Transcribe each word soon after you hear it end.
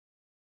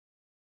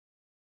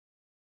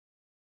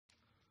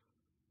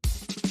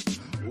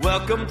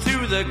Welcome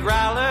to the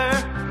Growler,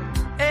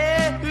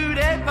 a Who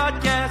Dat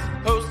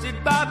podcast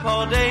hosted by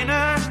Paul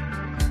Dana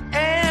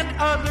and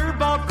other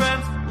bald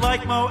friends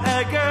like Mo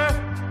Egger,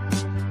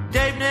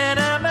 Dave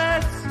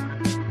Niinements,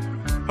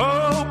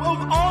 home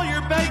of all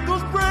your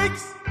Bengals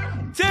breaks,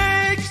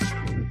 takes.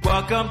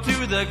 Welcome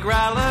to the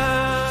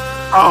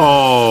Growler.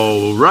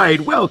 All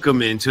right,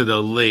 welcome into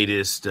the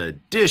latest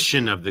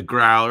edition of the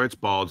Growler. It's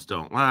Balds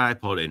Don't Lie.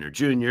 Paul Dana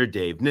Jr.,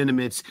 Dave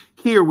Niinements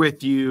here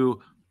with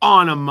you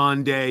on a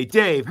Monday.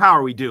 Dave, how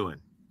are we doing?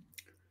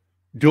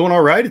 Doing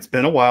all right. It's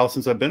been a while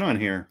since I've been on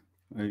here.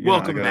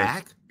 Welcome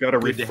back. Got to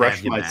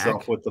refresh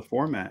myself with the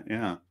format.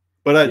 Yeah,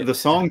 but the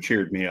song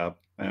cheered me up.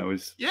 I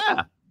was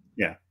I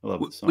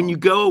love the song. When you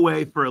go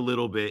away for a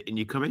little bit and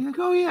you come in and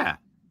go, it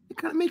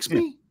kind of makes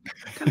me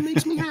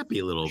happy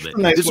a little bit.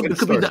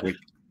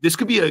 This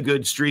could be a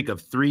good streak of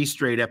 3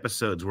 straight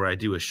episodes where I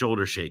do a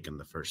shoulder shake in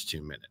the first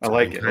 2 minutes. I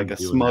like it, like a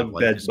smug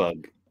bed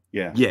bug.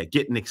 Yeah,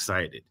 getting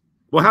excited.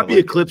 Well, happy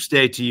Eclipse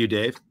Day to you,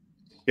 Dave.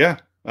 Yeah.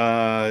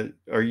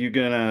 Are you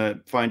gonna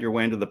find your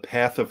way into the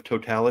path of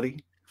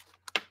totality,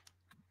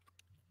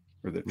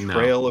 or the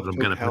trail of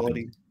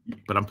totality?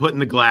 But I'm putting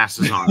the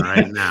glasses on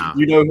right now.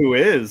 You know who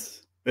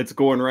is? It's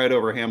going right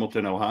over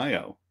Hamilton,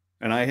 Ohio,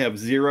 and I have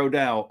zero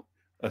doubt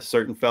a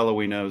certain fellow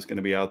we know is going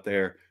to be out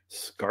there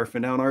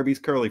scarfing down Arby's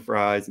curly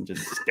fries and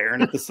just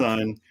staring at the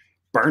sun,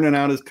 burning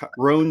out his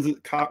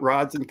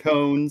rods and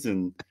cones,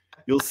 and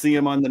you'll see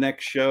him on the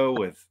next show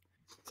with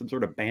some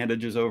sort of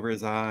bandages over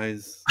his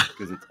eyes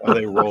because it's how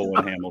they roll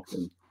in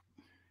Hamilton.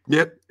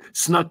 Yep.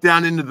 Snuck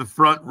down into the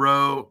front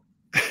row.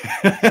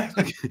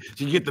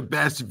 You get the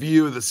best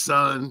view of the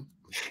sun.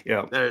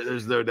 Yeah.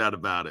 There's no doubt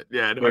about it.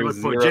 Yeah.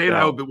 Jay and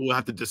I will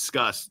have to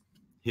discuss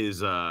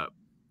his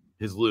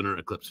lunar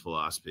eclipse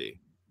philosophy.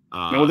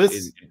 Will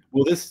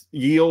this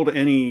yield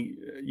any?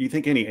 You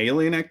think any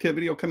alien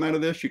activity will come out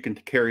of this? You can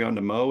carry on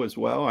to Mo as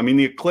well. I mean,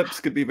 the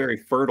eclipse could be very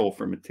fertile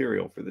for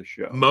material for this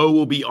show. Mo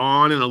will be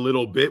on in a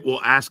little bit.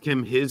 We'll ask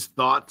him his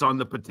thoughts on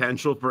the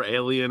potential for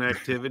alien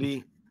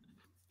activity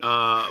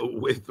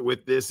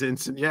with this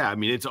incident. Yeah, I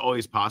mean, it's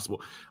always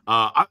possible.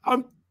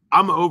 I'm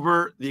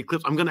over the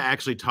eclipse. I'm going to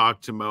actually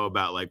talk to Mo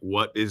about like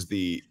what is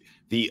the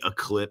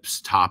eclipse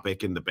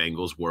topic in the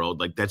Bengals world.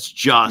 Like that's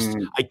just,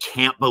 I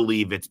can't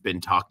believe it's been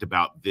talked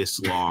about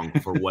this long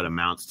for what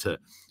amounts to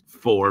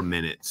 4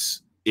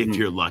 minutes. If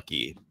you're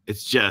lucky,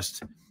 it's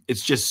just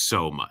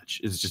so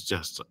much. It's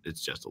just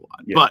a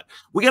lot, but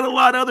we got a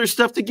lot of other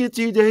stuff to get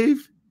to,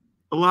 Dave,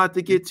 a lot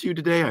to get to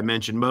today. I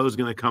mentioned Mo's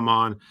going to come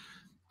on.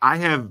 I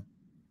have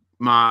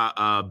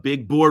my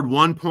big board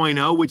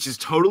 1.0, which is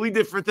totally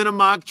different than a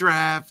mock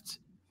draft.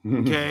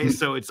 Okay,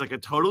 so it's like a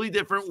totally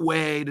different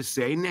way to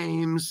say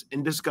names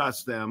and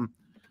discuss them.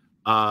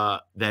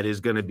 That is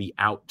going to be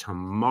out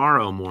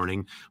tomorrow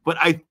morning. But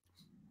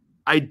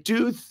I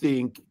do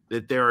think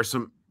that there are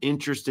some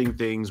interesting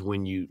things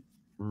when you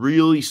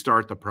really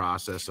start the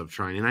process of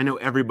trying. And I know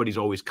everybody's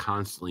always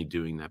constantly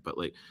doing that, but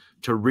like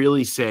to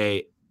really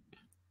say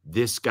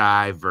this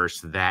guy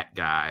versus that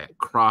guy,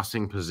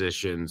 crossing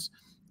positions,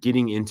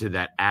 getting into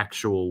that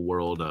actual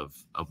world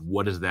of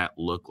what does that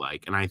look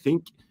like. And I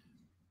think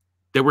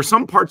there were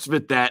some parts of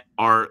it that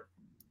are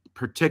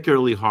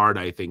particularly hard,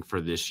 I think,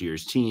 for this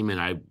year's team,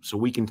 so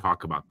we can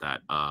talk about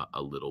that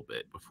a little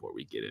bit before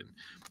we get in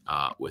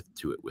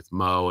with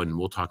Mo, and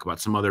we'll talk about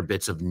some other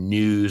bits of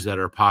news that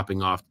are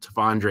popping off.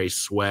 T'Vondre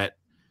Sweat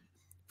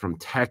from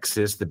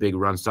Texas, the big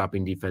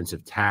run-stopping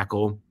defensive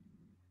tackle,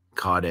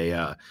 caught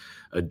a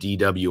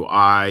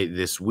DWI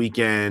this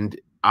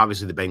weekend.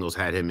 Obviously, the Bengals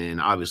had him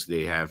in. Obviously,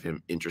 they have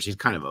him interest. He's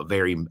kind of a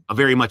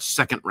very much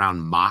second-round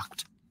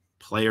mocked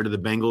player to the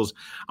Bengals.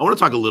 I want to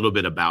talk a little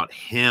bit about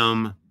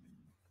him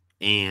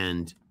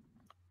and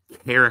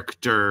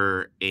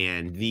character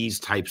and these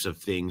types of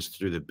things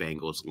through the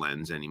Bengals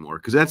lens anymore,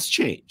 because that's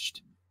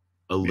changed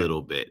a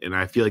little bit, and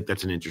I feel like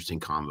that's an interesting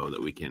convo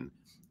that we can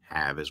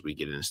have as we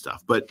get into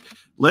stuff. But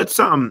let's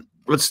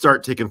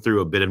start taking through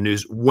a bit of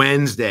news.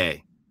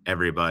 Wednesday,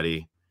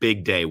 everybody,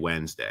 big day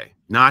Wednesday.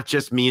 Not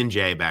just me and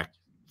Jay back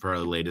for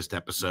the latest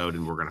episode,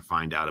 and we're going to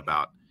find out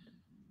about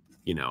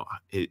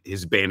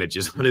his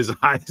bandages on his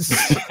eyes.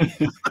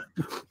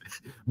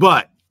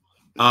 But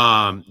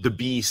the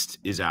Beast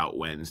is out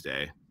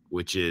Wednesday,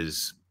 which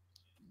is,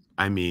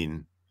 I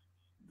mean,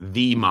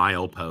 the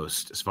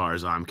milepost as far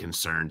as I'm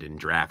concerned in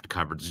draft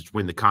coverage. It's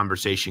when the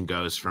conversation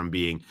goes from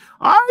being,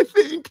 I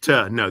think,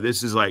 to no,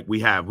 this is like we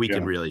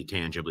can really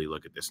tangibly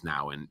look at this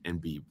now and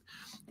be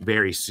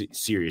very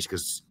serious,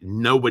 because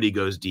nobody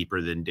goes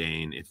deeper than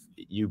Dane. If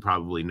you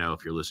probably know,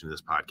 if you're listening to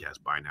this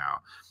podcast by now,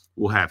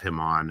 we'll have him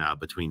on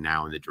between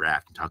now and the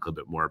draft and talk a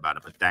little bit more about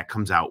it. But that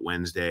comes out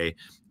Wednesday.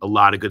 A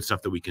lot of good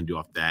stuff that we can do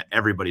off that.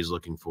 Everybody's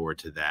looking forward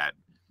to that.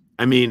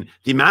 I mean,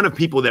 the amount of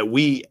people that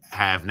we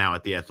have now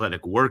at The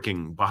Athletic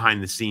working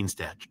behind the scenes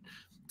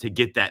to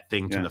get that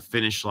thing to the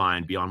finish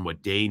line beyond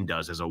what Dane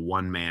does as a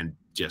one-man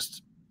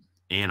just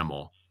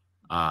animal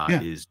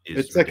is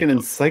it's like an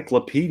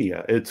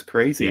encyclopedia. It's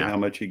crazy how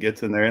much he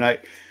gets in there. And I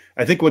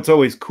think what's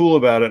always cool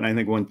about it, and I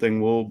think one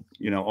thing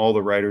all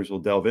the writers will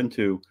delve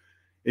into,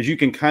 is you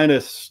can kind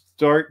of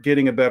start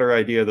getting a better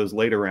idea of those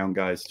later round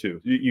guys too.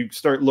 You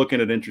start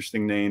looking at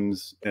interesting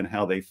names and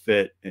how they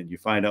fit, and you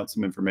find out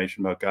some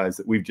information about guys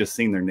that we've just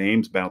seen their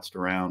names bounced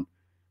around.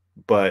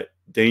 But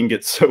Dane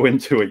gets so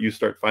into it, you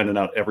start finding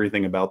out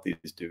everything about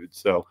these dudes.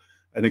 So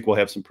I think we'll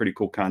have some pretty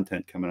cool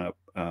content coming up,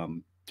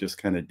 just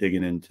kind of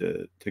digging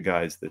into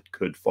guys that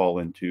could fall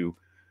into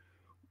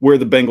where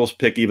the Bengals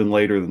pick even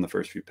later than the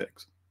first few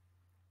picks.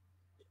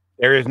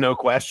 There is no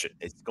question.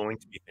 It's going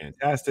to be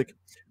fantastic.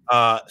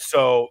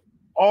 So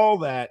all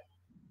that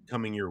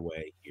coming your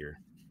way here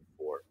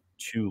for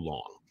too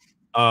long.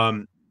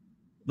 On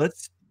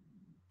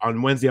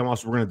Wednesday, we're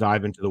going to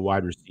dive into the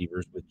wide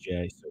receivers with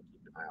Jay. So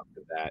keep an eye out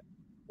for that.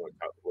 We're going to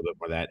talk a little bit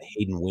more of that.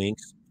 Hayden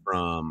Winks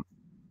from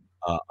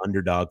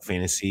Underdog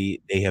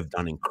Fantasy. They have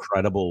done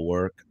incredible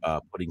work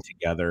putting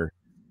together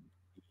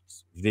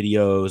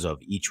videos of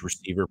each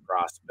receiver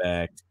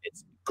prospect.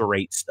 It's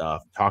great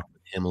stuff. Talked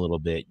with him a little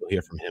bit. You'll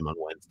hear from him on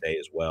Wednesday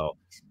as well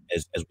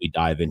as we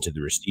dive into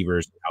the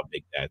receivers and how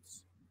big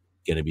that's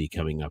going to be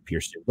coming up here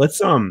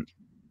soon.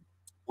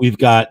 We've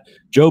got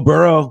Joe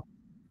Burrow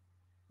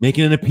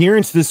making an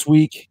appearance this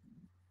week.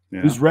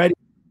 Yeah. Who's ready?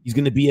 He's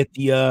going to be at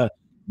the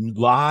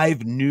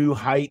live New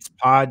Heights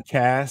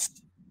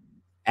podcast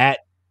at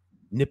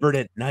Nippert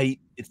at Night.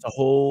 It's the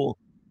whole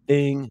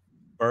thing.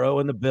 Burrow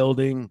in the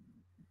building.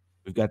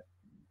 We've got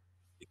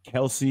the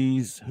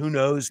Kelseys. Who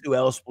knows who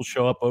else will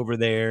show up over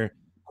there?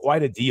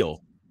 Quite a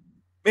deal,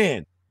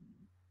 man.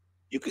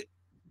 You could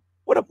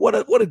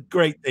what a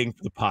great thing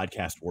for the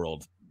podcast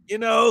world.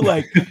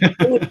 Like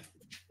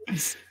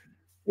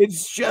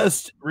it's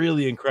just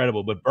really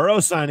incredible. But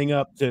Burrow signing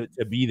up to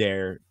be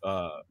there,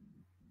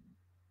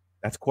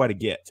 that's quite a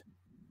get.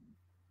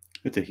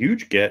 It's a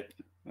huge get.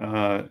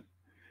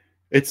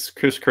 It's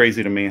just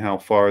crazy to me how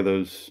far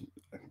those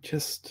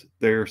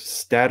their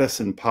status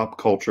in pop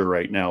culture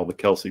right now, the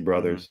Kelsey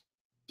brothers.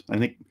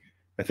 Mm-hmm.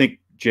 I think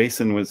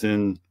Jason was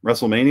in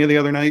WrestleMania the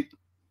other night.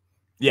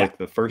 Yeah. Like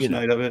the first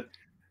night of it.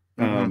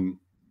 Mm-hmm.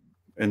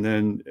 And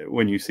then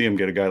when you see him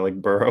get a guy like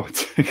Burrow,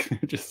 it's like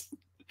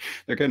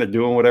they're kind of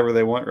doing whatever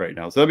they want right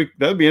now. So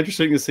that'd be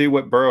interesting to see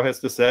what Burrow has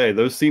to say.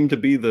 Those seem to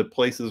be the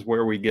places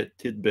where we get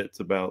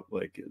tidbits about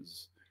like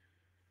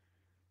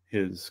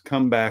his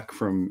comeback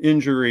from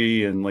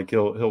injury, and like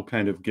he'll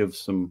kind of give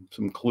some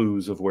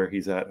clues of where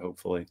he's at,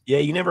 hopefully. Yeah,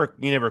 you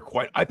never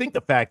quite. I think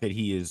the fact that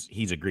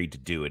he's agreed to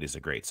do it is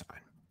a great sign.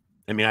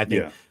 I mean, I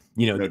think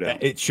no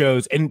it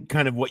shows, and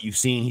kind of what you've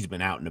seen, he's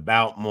been out and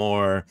about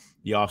more.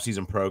 The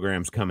offseason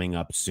program's coming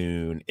up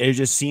soon. It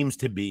just seems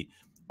to be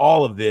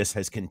all of this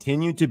has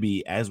continued to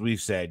be, as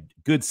we've said,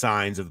 good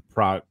signs of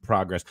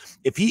progress.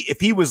 If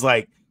he was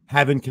like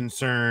having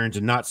concerns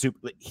and not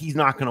super, he's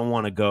not going to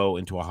want to go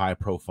into a high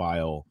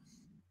profile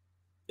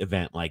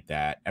event like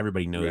that.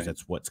 Everybody knows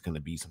that's what's going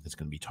to be something that's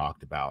going to be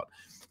talked about.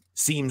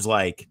 Seems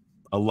like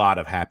a lot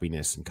of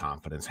happiness and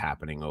confidence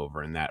happening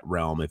over in that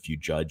realm if you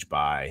judge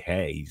by,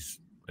 hey, he's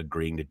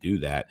agreeing to do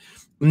that.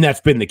 And that's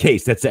been the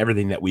case. That's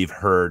everything that we've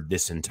heard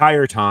this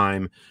entire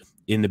time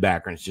in the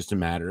background. It's just a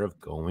matter of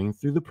going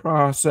through the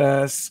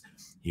process.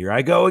 Here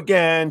I go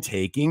again,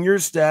 taking your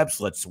steps.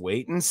 Let's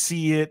wait and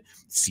see it,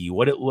 see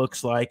what it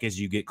looks like as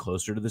you get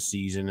closer to the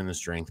season and the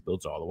strength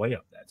builds all the way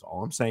up. That's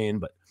all I'm saying.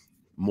 But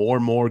more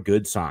and more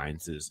good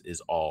signs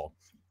is all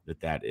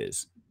that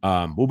is.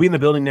 We'll be in the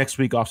building next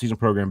week. Off-season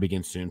program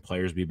begins soon.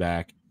 Players be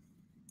back.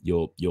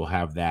 You'll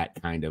have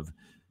that kind of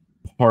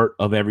part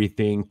of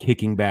everything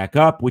kicking back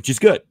up, which is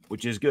good.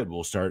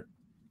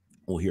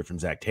 We'll hear from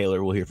Zach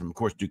Taylor. We'll hear from, of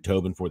course, Duke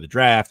Tobin for the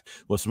draft.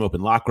 We'll have some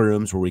open locker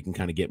rooms where we can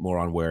kind of get more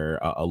on where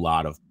a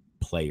lot of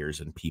players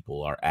and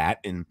people are at.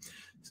 And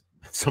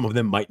some of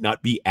them might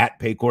not be at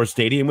Paycor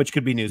Stadium, which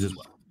could be news as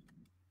well.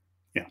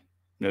 Yeah,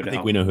 no doubt. I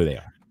think we know who they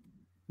are.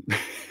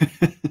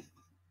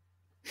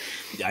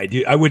 Yeah, I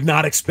do. I would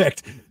not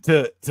expect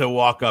to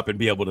walk up and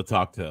be able to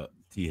talk to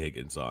T.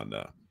 Higgins on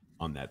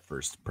that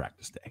first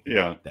practice day.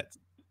 Yeah, that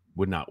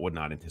would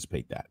not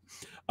anticipate that.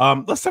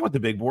 Let's talk about the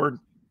big board.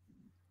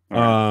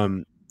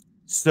 Right.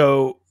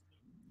 So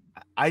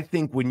I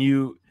think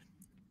when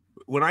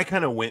I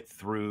kind of went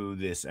through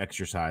this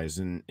exercise,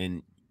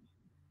 and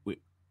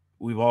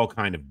we've all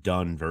kind of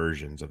done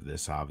versions of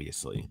this,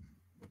 obviously,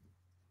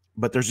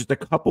 but there's just a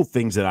couple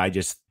things that I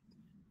just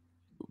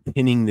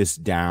pinning this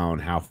down,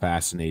 how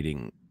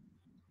fascinating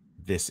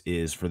this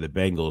is for the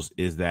Bengals,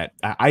 is that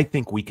I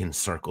think we can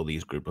circle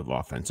these group of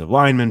offensive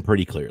linemen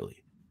pretty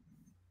clearly.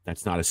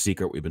 That's not a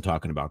secret. We've been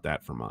talking about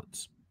that for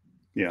months.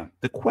 Yeah.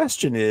 The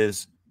question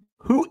is,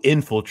 who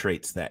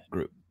infiltrates that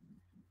group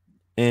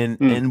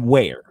and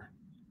where?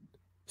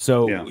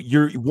 So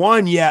you're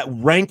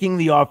ranking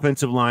the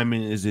offensive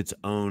lineman is its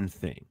own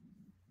thing.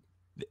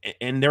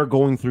 And they're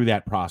going through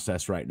that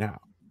process right now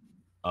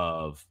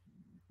of,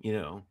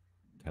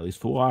 Tyrese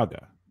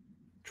Fuaga,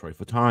 Troy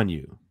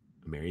Fautanu,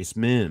 Amarius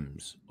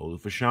Mims,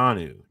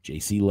 Olufashanu,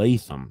 J.C.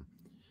 Latham.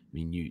 I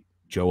mean,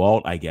 Joe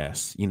Alt, I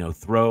guess.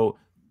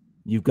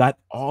 You've got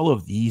all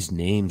of these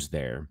names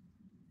there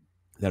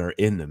that are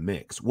in the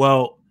mix.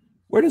 Well,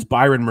 where does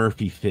Byron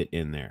Murphy fit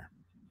in there?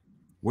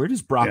 Where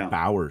does Brock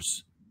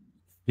Bowers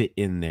fit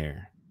in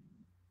there?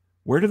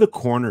 Where do the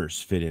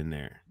corners fit in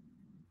there?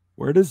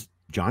 Where does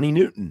Johnny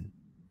Newton,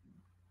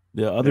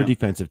 the other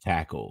defensive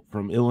tackle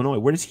from Illinois,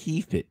 where does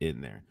he fit in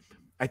there?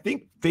 I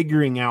think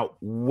figuring out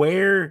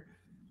where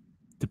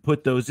to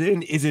put those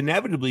in is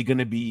inevitably going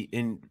to be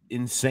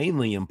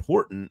insanely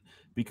important,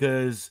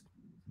 because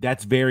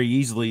that's very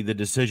easily the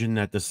decision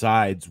that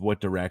decides what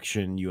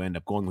direction you end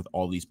up going with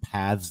all these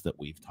paths that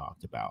we've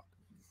talked about.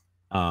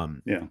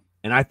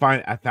 And I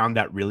found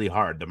that really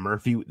hard.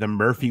 The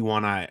Murphy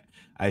one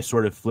I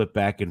sort of flip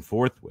back and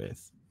forth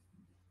with,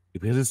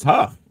 because it's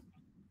tough.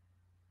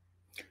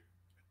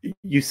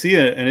 You see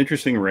an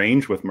interesting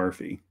range with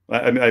Murphy.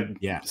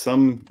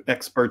 Some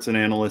experts and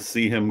analysts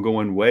see him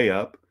going way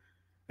up,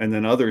 and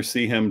then others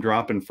see him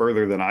dropping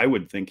further than I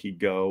would think he'd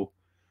go.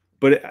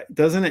 But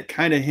doesn't it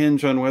kind of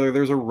hinge on whether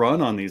there's a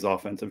run on these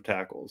offensive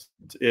tackles?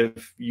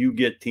 If you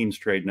get teams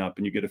trading up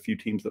and you get a few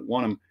teams that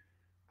want him,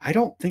 I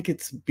don't think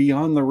it's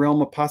beyond the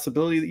realm of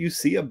possibility that you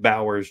see a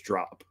Bowers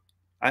drop.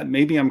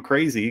 Maybe I'm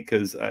crazy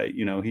because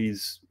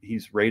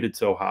he's rated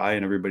so high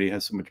and everybody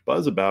has so much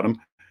buzz about him.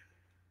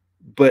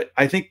 But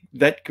I think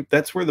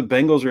that's where the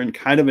Bengals are in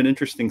kind of an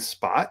interesting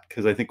spot,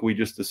 because I think we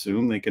just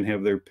assume they can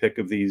have their pick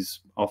of these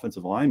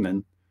offensive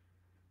linemen.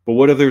 But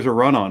what if there's a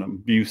run on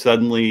them? You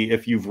suddenly,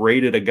 if you've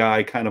rated a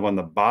guy kind of on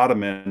the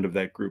bottom end of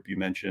that group you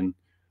mentioned,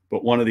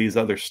 but one of these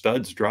other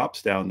studs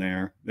drops down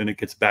there, then it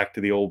gets back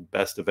to the old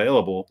best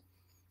available.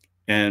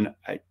 And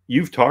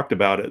you've talked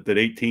about it, that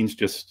 18's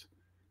just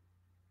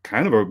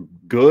kind of a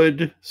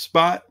good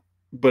spot,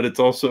 but it's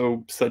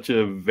also such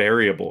a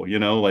variable,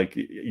 like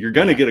you're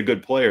going to get a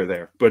good player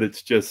there, but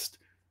it's just,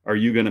 are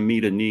you going to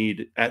meet a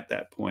need at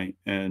that point?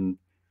 And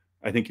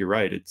I think you're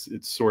right. It's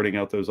sorting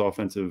out those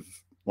offensive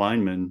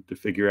linemen to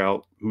figure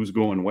out who's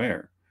going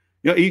where.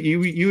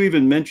 You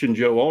even mentioned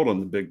Joe Alt on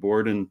the big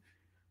board, and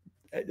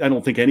I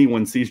don't think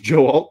anyone sees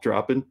Joe Alt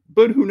dropping,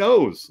 but who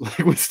knows? Like,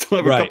 we still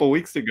have a couple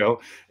weeks to go,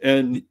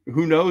 and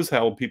who knows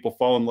how people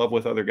fall in love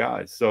with other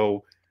guys.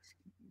 So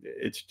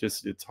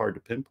it's hard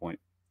to pinpoint.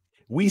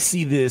 We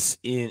see this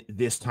in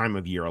this time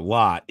of year a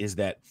lot, is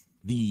that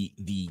the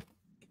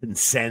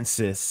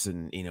consensus,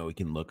 and we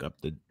can look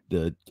up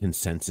the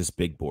consensus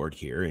big board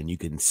here, and you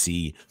can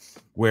see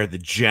where the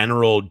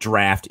general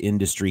draft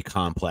industry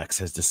complex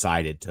has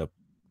decided to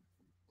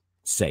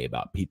say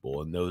about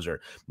people, and those are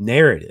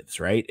narratives,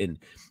 right? And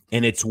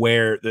it's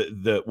where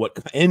the what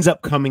ends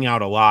up coming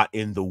out a lot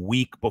in the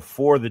week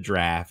before the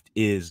draft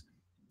is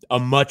a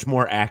much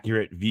more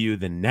accurate view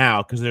than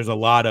now, because there's a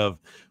lot of,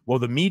 well,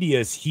 the media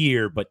is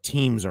here, but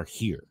teams are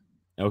here.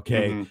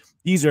 Okay. Mm-hmm.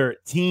 These are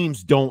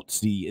teams don't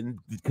see, and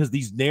because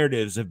these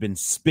narratives have been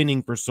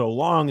spinning for so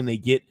long and they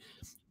get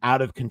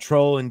out of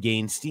control and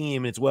gain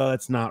steam,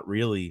 it's not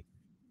really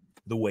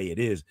the way it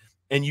is.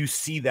 And you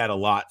see that a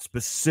lot,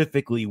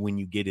 specifically when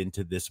you get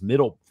into this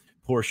middle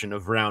portion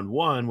of round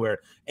one, where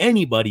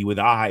anybody with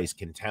eyes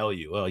can tell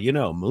you,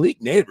 well,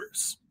 Malik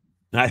Neighbors,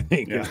 I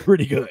think it's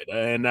pretty good,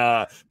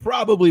 and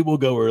probably will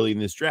go early in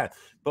this draft.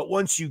 But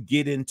once you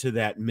get into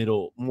that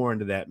more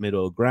into that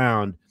middle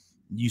ground,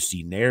 you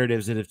see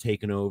narratives that have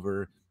taken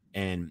over,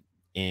 and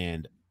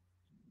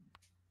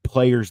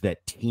players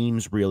that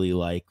teams really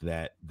like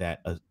that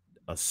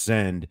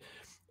ascend.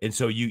 And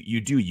so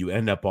you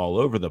end up all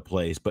over the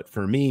place. But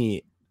for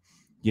me,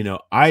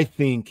 I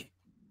think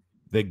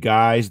the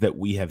guys that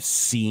we have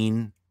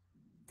seen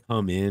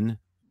come in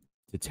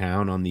to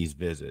town on these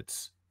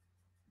visits,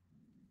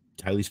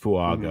 Tyrese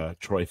Fuaga,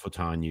 Troy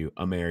Fautanu,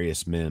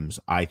 Amarius Mims,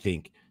 I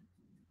think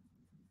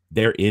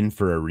they're in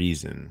for a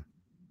reason.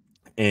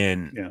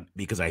 And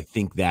because I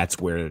think that's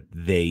where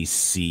they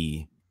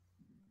see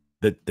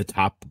the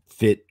top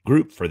fit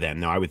group for them.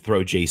 Now, I would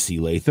throw JC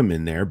Latham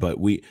in there, but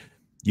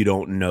you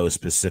don't know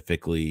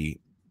specifically,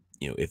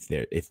 if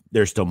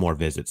there's still more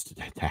visits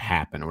to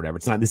happen or whatever.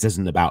 This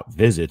isn't about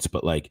visits,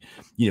 but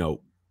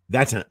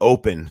that's an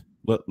open.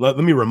 Let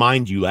me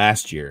remind you,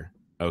 last year,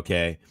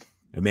 okay,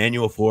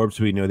 Emmanuel Forbes,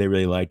 who we know they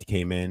really liked,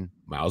 came in.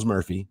 Miles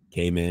Murphy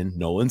came in.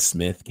 Nolan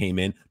Smith came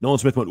in. Nolan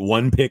Smith went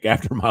one pick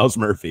after Miles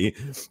Murphy.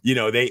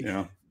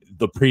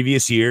 The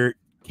previous year,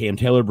 Cam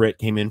Taylor-Britt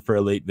came in for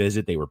a late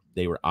visit. They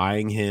were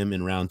eyeing him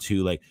in round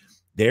two.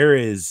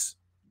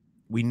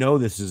 We know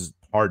this is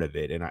part of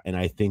it, and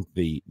I think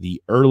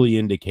the early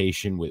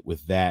indication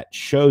with that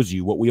shows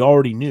you what we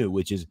already knew,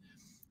 which is,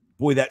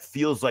 boy, that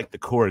feels like the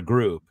core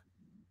group.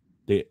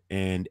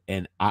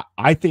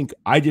 I think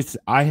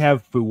I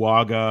have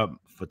Fuaga,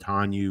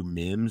 Fautanu,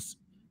 Mims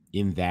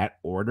in that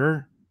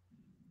order.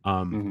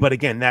 But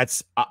again,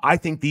 I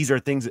think these are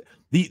things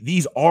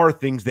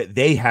that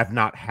they have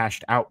not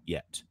hashed out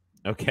yet.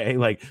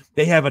 Okay.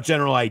 They have a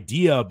general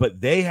idea, but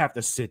they have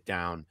to sit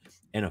down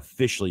and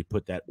officially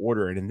put that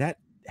order in. And that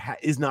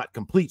is not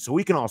complete. So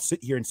we can all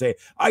sit here and say,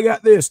 I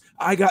got this,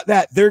 I got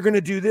that. They're going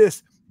to do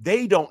this.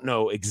 They don't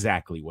know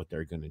exactly what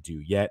they're going to do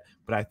yet,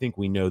 but I think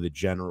we know the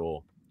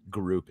general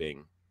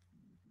grouping,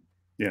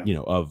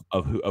 of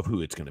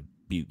who it's going to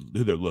be,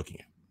 who they're looking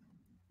at.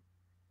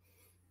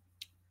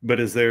 But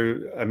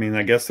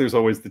I guess there's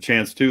always the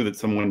chance too that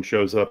someone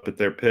shows up at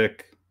their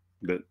pick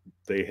that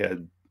they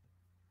had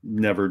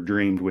never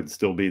dreamed would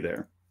still be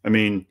there. I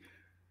mean,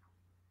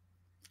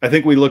 I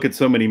think we look at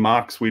so many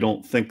mocks, we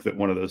don't think that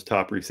one of those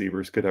top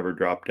receivers could ever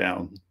drop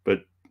down,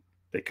 but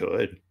they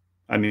could.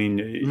 I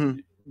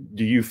mean,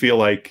 do you feel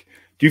like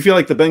the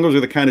Bengals are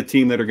the kind of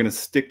team that are going to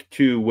stick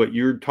to what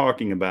you're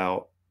talking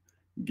about,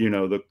 you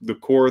know, the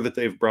core that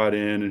they've brought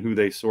in and who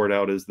they sort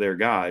out as their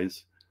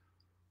guys?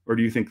 Or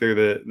do you think they're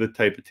the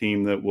type of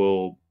team that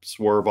will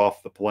swerve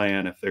off the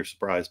plan if they're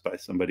surprised by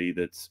somebody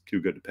that's too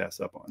good to pass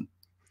up on?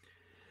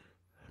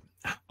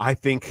 I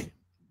think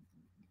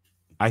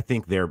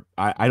they're.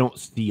 I don't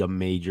see a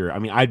major. I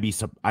mean, I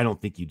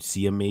don't think you'd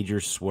see a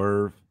major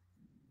swerve.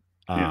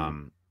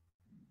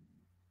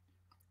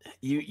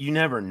 You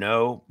never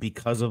know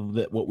because of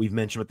what we've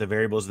mentioned with the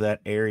variables of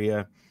that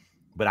area.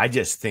 But I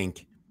just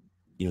think,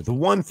 you know, the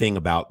one thing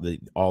about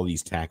all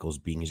these tackles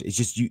being is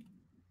just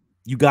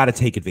you got to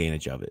take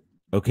advantage of it.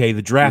 Okay.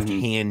 The draft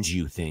hands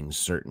you things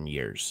certain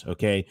years.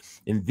 Okay.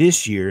 And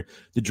this year,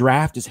 the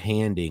draft is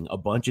handing a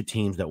bunch of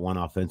teams that want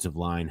offensive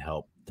line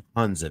help,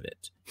 tons of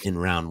it in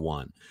round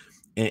one.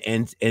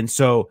 And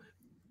so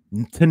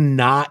to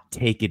not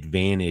take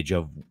advantage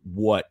of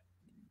what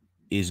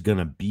is going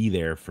to be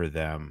there for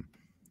them,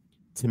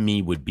 to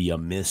me, would be a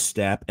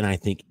misstep. And I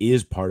think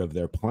is part of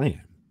their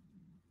plan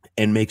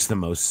and makes the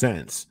most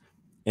sense.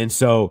 And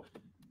so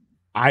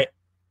I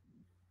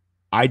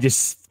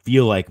just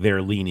feel like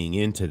they're leaning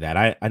into that.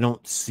 I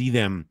don't see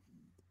them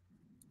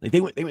like they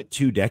went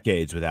 2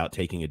 decades without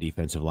taking a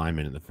defensive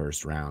lineman in the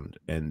first round,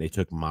 and they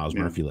took Miles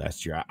Murphy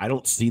last year. I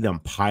don't see them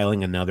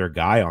piling another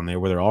guy on there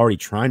where they're already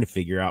trying to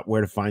figure out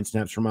where to find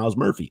snaps for Miles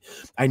Murphy.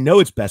 I know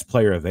it's best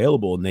player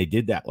available, and they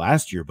did that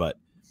last year, but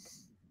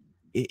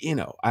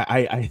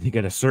I think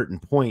at a certain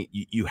point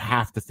you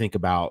have to think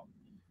about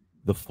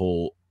the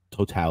full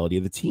totality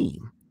of the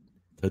team.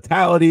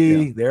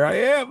 There I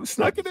am,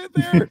 snuck it in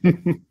there.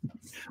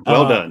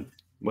 Well done.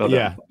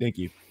 Yeah, thank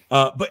you.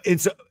 But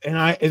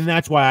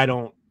that's why I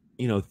don't,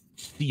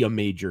 see a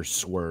major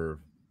swerve.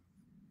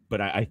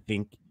 But I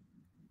think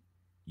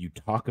you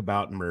talk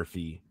about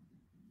Murphy,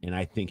 and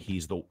I think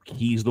he's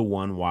the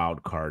one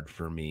wild card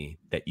for me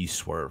that you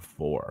swerve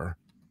for.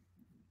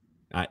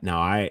 Now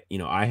I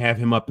have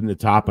him up in the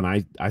top, and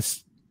I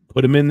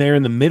put him in there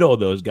in the middle of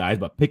those guys,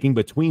 but picking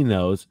between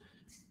those,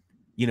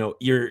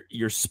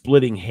 you're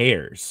splitting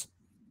hairs.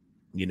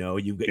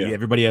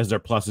 Everybody has their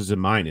pluses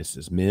and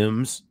minuses.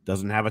 Mims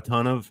doesn't have a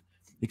ton of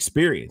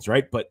experience,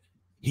 right? But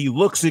he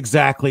looks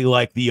exactly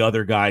like the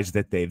other guys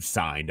that they've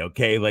signed,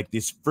 okay? Like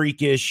this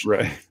freakish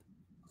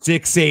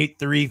 6'8",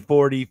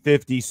 340,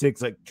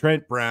 56, like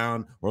Trent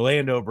Brown,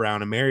 Orlando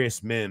Brown, and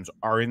Amarius Mims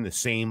are in the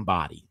same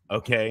body,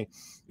 okay?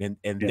 And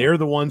they're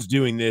the ones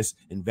doing this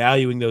and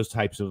valuing those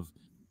types of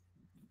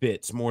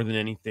fits more than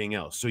anything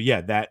else. So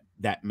yeah,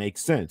 that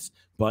makes sense.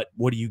 But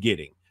what are you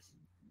getting?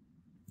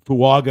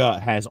 Fuaga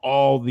has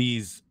all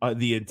these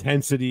the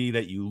intensity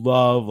that you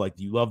love, like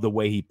you love the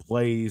way he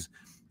plays.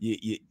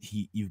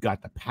 You've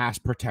got the pass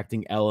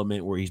protecting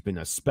element where he's been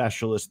a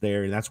specialist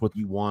there, and that's what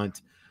you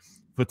want.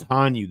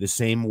 Fatanyu the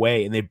same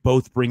way, and they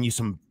both bring you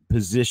some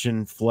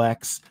position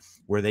flex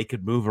where they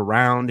could move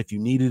around if you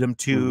needed them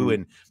to,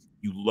 and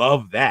you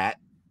love that.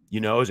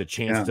 As a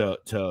chance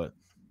to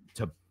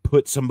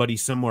put somebody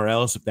somewhere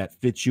else if that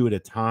fits you at a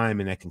time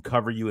and that can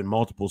cover you in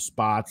multiple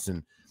spots.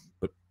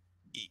 But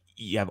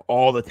you have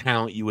all the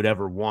talent you would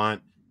ever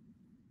want.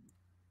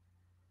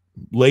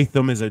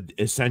 Latham is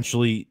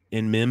essentially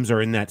and Mims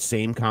are in that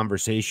same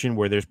conversation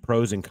where there's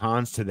pros and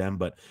cons to them,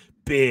 but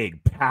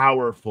big,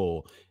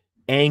 powerful,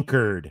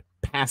 anchored,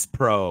 pass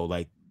pro.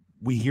 Like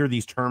we hear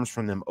these terms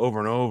from them over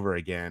and over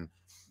again.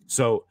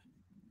 So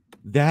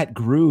that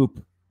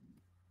group,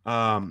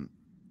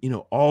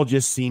 all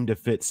just seem to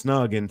fit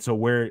snug. And so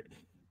where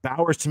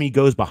Bowers to me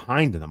goes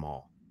behind them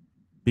all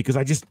because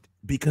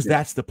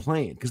that's the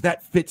plan, because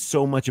that fits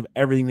so much of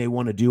everything they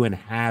want to do and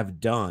have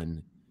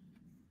done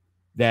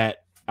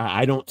that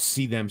I don't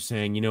see them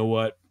saying, you know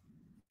what,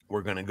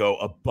 we're going to go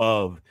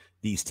above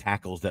these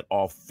tackles that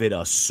all fit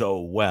us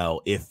so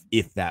well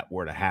if that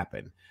were to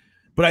happen.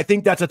 But I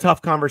think that's a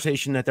tough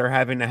conversation that they're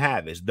having to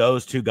have is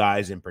those two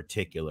guys in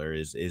particular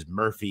is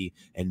Murphy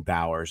and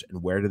Bowers,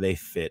 and where do they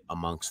fit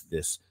amongst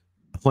this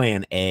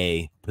plan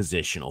A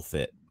positional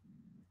fit?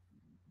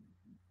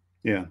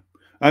 Yeah.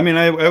 I mean,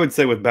 I would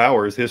say with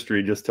Bowers,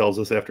 history just tells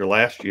us after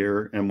last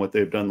year and what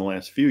they've done the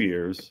last few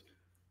years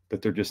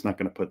that they're just not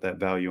going to put that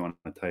value on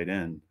a tight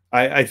end.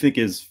 I think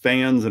as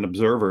fans and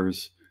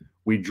observers,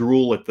 we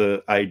drool at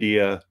the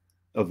idea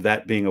of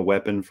that being a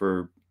weapon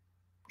for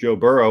Joe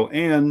Burrow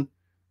and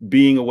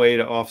being a way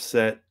to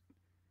offset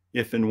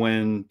if and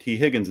when T.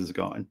 Higgins is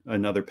gone,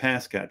 another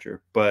pass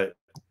catcher. But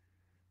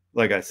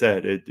like I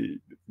said,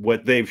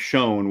 what they've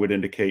shown would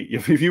indicate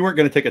if you weren't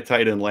going to take a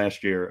tight end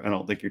last year, I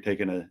don't think you're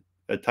taking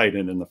a tight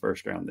end in the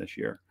first round this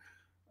year.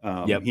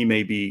 He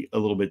may be a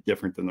little bit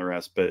different than the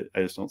rest, but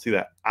I just don't see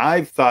that.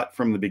 I've thought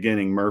from the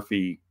beginning,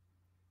 Murphy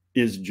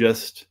is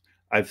just,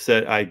 I've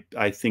said,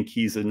 I think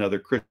he's another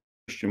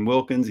Christian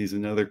Wilkins. He's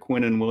another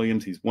Quinnen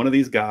Williams. He's one of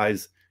these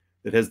guys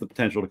that has the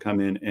potential to come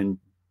in and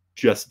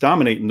just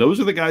dominate. And those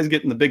are the guys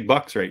getting the big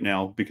bucks right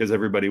now because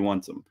everybody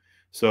wants them.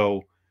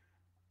 So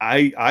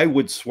I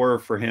would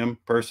swerve for him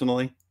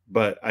personally,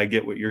 but I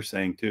get what you're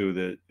saying too,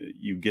 that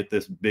you get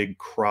this big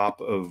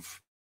crop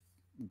of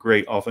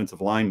great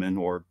offensive linemen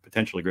or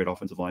potentially great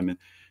offensive linemen,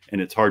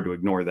 and it's hard to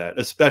ignore that,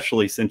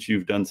 especially since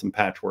you've done some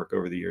patchwork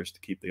over the years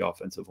to keep the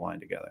offensive line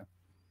together.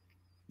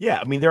 Yeah,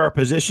 I mean, there are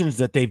positions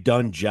that they've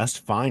done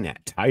just fine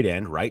at. Tight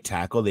end, right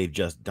tackle, they've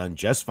just done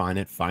just fine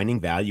at finding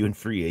value in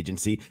free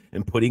agency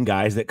and putting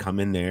guys that come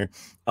in there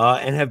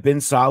and have been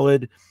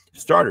solid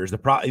starters.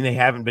 They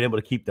haven't been able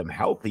to keep them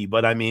healthy,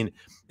 but I mean,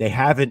 they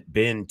haven't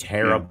been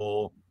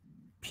terrible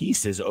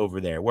pieces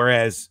over there.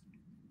 Whereas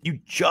you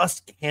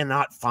just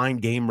cannot find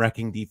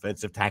game-wrecking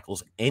defensive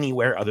tackles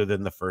anywhere other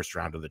than the first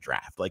round of the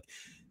draft. Like,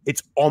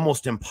 it's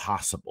almost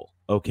impossible,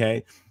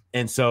 okay?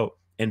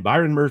 And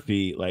Byron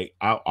Murphy, like,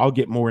 I'll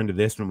get more into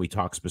this when we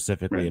talk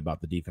specifically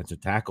about the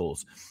defensive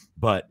tackles.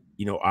 But,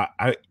 you know,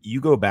 you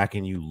go back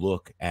and you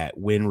look at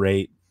win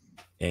rate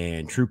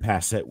and true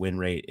pass set win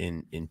rate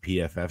in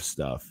PFF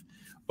stuff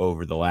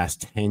over the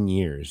last 10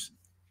 years.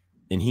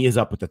 And he is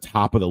up at the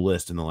top of the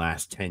list in the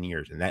last 10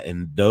 years.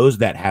 And those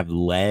that have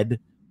led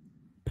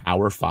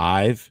Power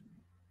 5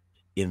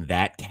 in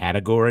that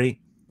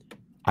category,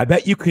 I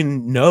bet you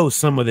can know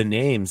some of the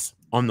names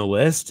on the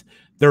list.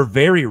 They're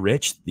very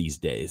rich these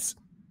days.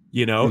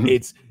 You know,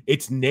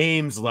 it's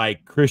names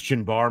like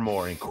Christian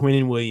Barmore and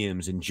Quinnen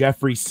Williams and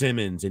Jeffrey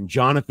Simmons and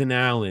Jonathan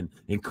Allen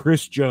and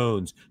Chris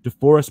Jones,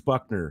 DeForest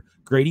Buckner,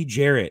 Grady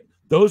Jarrett.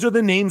 Those are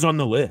the names on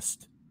the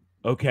list.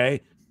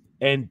 Okay.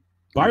 And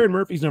Byron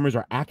Murphy's numbers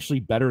are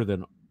actually better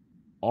than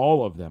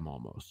all of them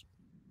almost.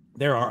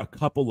 There are a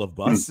couple of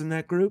busts in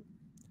that group,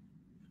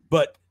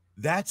 but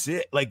that's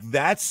it. Like,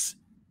 that's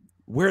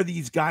where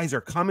these guys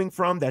are coming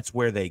from. That's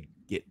where they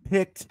get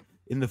picked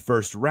in the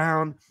first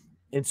round.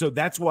 And so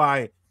that's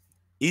why,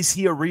 is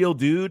he a real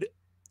dude?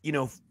 You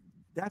know,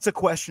 that's a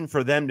question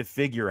for them to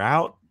figure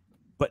out.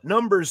 But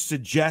numbers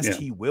suggest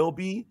he will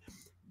be.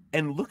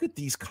 And look at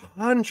these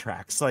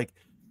contracts. Like,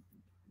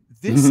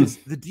 this is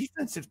the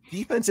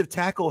defensive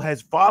tackle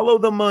has follow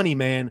the money,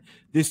 man.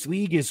 This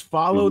league is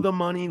follow the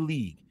money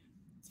league.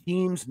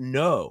 Teams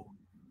know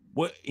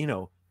what, you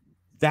know,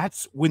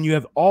 that's when you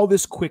have all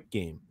this quick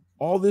game,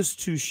 all this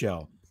two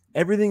shell.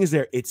 Everything is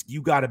there.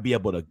 You got to be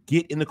able to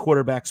get in the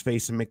quarterback's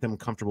face and make them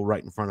comfortable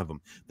right in front of them.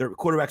 Their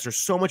quarterbacks are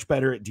so much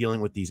better at dealing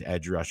with these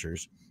edge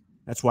rushers.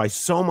 That's why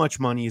so much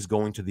money is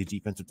going to these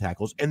defensive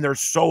tackles, and they're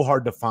so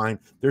hard to find.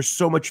 There's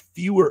so much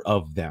fewer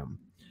of them.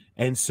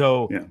 And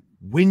so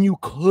when you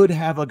could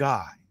have a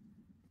guy,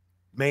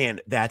 man,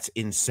 that's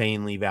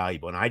insanely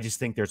valuable. And I just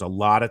think there's a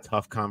lot of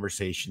tough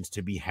conversations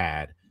to be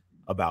had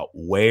about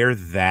where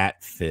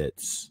that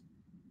fits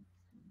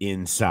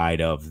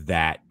inside of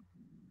that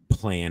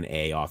plan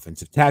A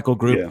offensive tackle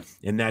group.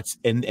 And that's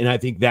and I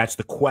think that's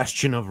the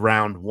question of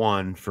round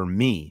one for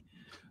me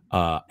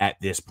at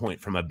this point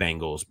from a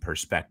Bengals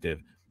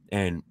perspective.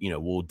 And, you know,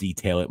 we'll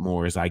detail it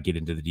more as I get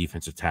into the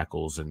defensive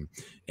tackles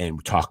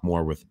and talk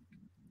more with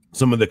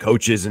some of the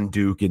coaches and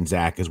Duke and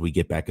Zach as we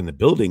get back in the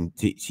building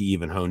to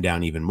even hone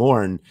down even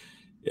more.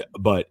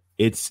 But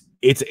it's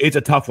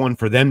a tough one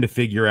for them to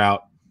figure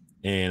out.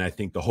 And I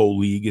think the whole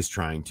league is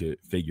trying to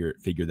figure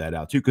that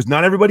out too, because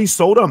not everybody's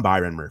sold on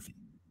Byron Murphy.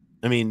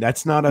 I mean,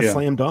 that's not a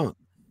slam dunk.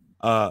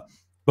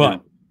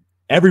 But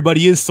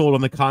everybody is sold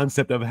on the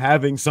concept of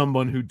having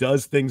someone who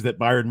does things that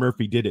Byron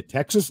Murphy did at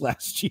Texas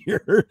last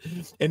year.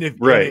 And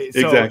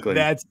exactly.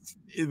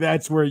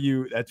 That's where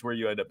you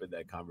end up in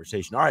that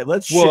conversation. All right,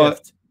 let's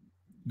shift.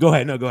 Go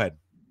ahead. No, go ahead.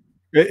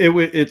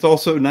 It's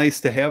also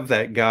nice to have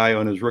that guy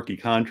on his rookie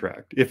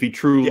contract if he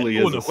truly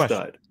is a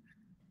stud.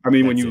 I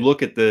mean, when you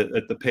look at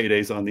the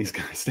paydays on these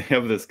guys, to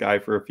have this guy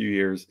for a few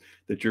years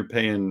that you're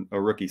paying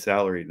a rookie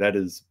salary, that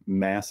is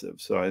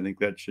massive. So I think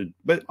that should,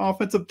 but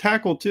offensive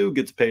tackle too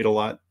gets paid a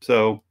lot.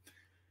 So,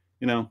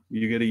 you know,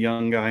 you get a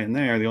young guy in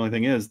there. The only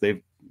thing is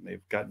they've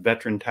got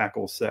veteran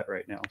tackles set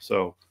right now.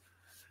 So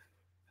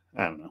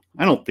I don't know.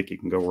 I don't think you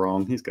can go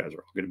wrong. These guys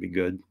are all going to be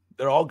good.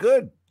 They're all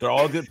good. They're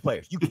all good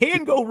players. You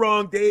can go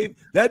wrong, Dave.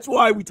 That's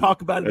why we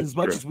talk about it as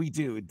much as we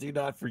do. Do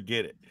not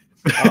forget it.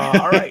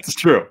 All right. It's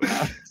true.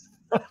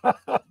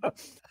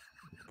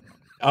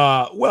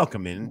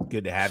 Welcome in.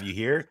 Good to have you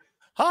here.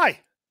 Hi.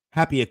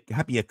 Happy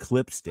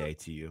Eclipse Day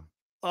to you.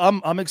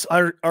 I'm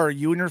excited. Are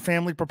you and your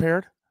family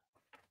prepared?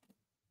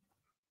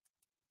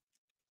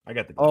 I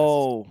got the glasses.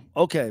 Oh,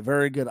 okay.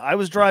 Very good. I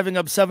was driving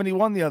up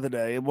 71 the other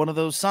day, and one of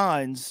those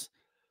signs,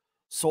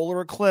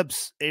 solar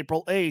eclipse,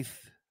 April 8th,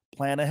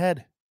 plan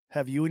ahead.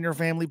 Have you and your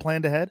family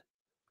planned ahead?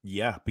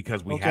 Yeah,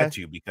 because we had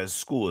to, because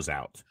school is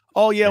out.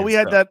 Oh yeah, we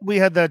had that. We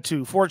had that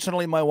too.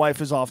 Fortunately, my wife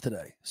is off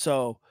today,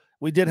 so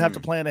we did have to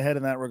plan ahead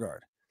in that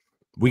regard.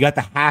 We got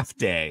the half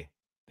day.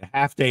 The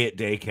half day at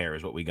daycare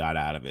is what we got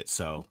out of it.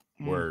 So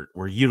we're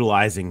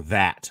utilizing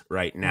that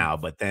right now.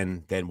 But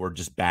then we're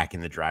just back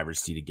in the driver's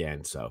seat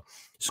again. So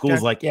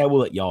school's like, yeah,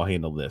 we'll let y'all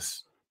handle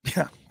this.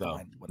 Yeah, so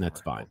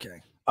that's fine.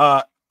 Okay.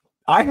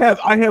 I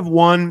have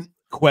one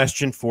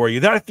question for you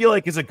that I feel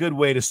like is a good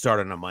way to start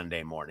on a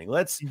Monday morning.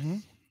 Let's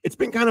it's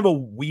been kind of a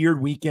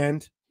weird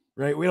weekend,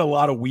 right? We had a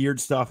lot of weird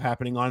stuff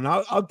happening on, and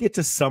I'll get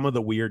to some of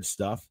the weird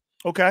stuff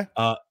Okay.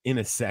 in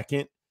a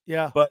second.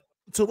 Yeah. But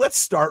so let's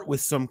start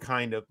with some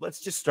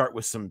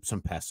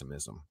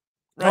pessimism,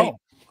 right? Oh,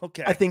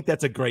 okay. I think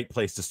that's a great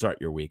place to start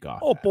your week off.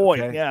 Oh boy.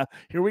 Okay? Yeah.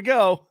 Here we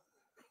go.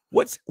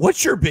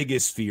 What's your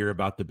biggest fear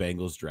about the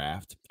Bengals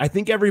draft? I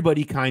think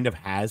everybody kind of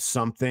has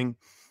something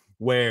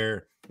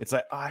where it's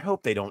like, oh, I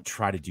hope they don't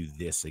try to do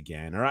this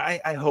again, or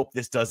I hope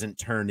this doesn't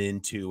turn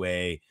into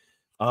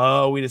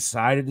we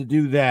decided to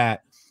do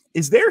that.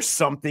 Is there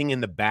something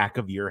in the back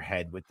of your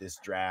head with this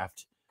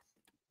draft,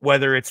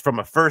 whether it's from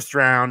a first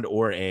round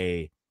or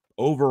a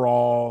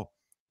overall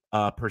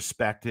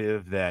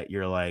perspective, that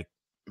you're like,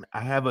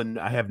 I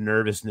have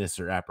nervousness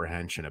or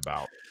apprehension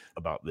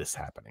about this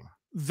happening?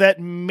 That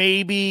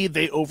maybe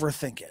they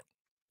overthink it,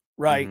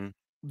 right?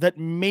 Mm-hmm. That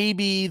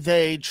maybe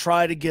they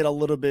try to get a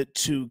little bit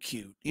too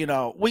cute. You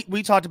know,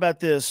 we talked about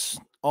this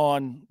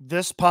on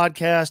this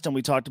podcast and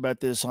we talked about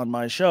this on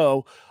my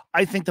show.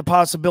 I think the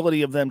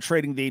possibility of them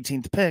trading the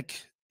 18th pick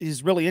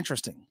is really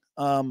interesting.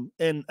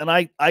 And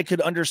I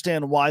could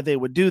understand why they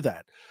would do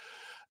that.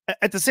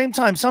 At the same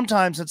time,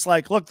 sometimes it's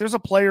like, look, there's a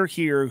player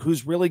here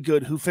who's really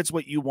good, who fits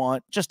what you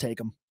want. Just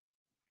take him.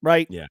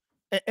 Right. Yeah.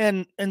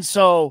 And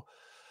so,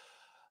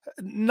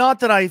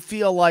 not that I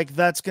feel like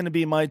that's going to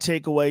be my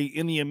takeaway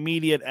in the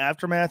immediate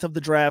aftermath of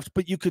the draft,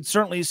 but you could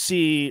certainly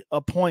see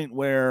a point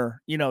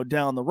where, you know,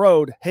 down the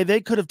road, hey,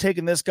 they could have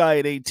taken this guy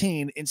at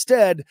 18.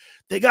 Instead,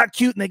 they got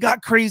cute and they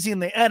got crazy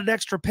and they added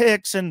extra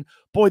picks. And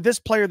boy, this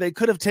player they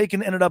could have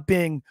taken ended up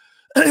being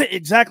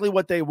exactly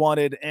what they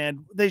wanted, and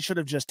they should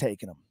have just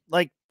taken him.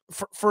 Like,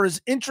 for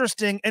as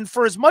interesting and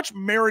for as much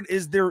merit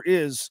as there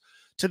is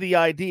to the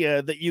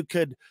idea that you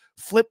could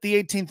flip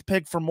the 18th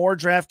pick for more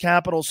draft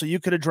capital so you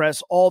could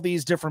address all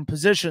these different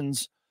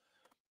positions.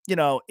 You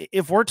know,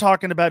 if we're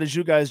talking about, as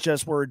you guys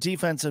just were, a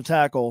defensive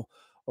tackle,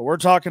 or we're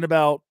talking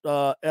about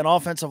an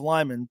offensive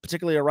lineman,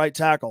 particularly a right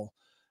tackle,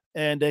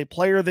 and a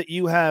player that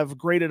you have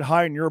graded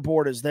high on your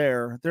board is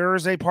there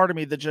is a part of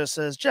me that just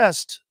says,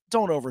 just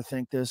don't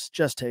overthink this,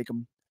 just take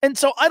them. And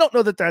so I don't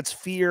know that that's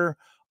fear.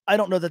 I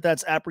don't know that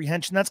that's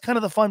apprehension. That's kind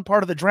of the fun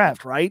part of the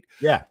draft, right?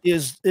 Yeah.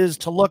 Is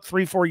to look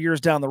 3-4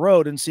 years down the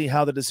road and see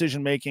how the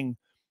decision-making,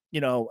 you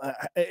know,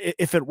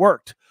 if it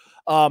worked.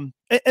 And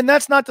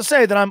that's not to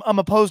say that I'm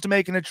opposed to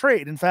making a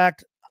trade. In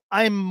fact,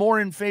 I'm more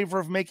in favor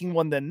of making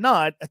one than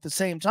not. At the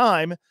same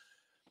time,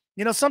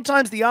 you know,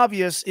 sometimes the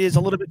obvious is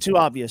a little bit too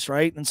obvious,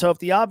 right? And so if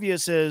the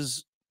obvious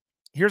is,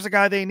 here's a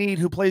guy they need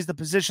who plays the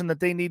position that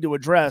they need to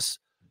address,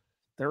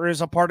 there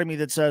is a part of me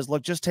that says,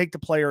 look, just take the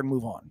player and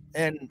move on.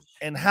 And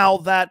how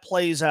that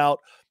plays out,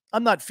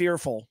 I'm not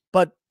fearful,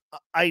 but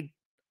I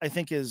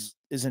think is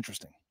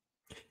interesting.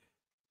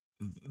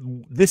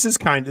 This is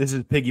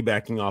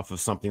piggybacking off of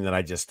something that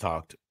I just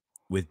talked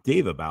with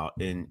Dave about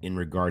in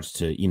regards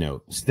to, you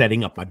know,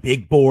 setting up my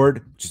big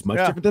board, which is much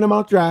different than a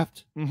mock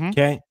draft. Mm-hmm.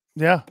 Okay.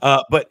 Yeah.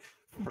 But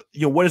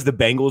you know, what does the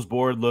Bengals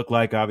board look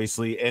like,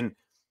 obviously? And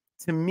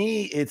to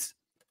me, it's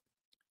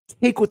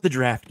take what the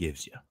draft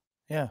gives you.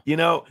 Yeah. You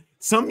know,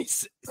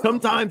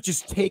 sometimes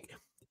just take,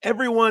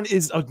 everyone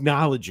is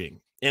acknowledging,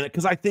 and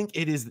because I think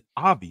it is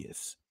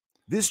obvious,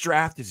 this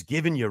draft is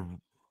giving you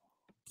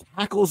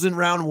tackles in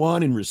round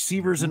 1 and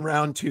receivers in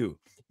round 2.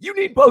 You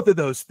need both of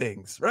those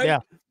things, right? Yeah.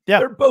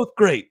 They're both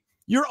great.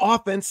 Your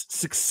offense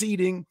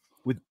succeeding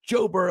with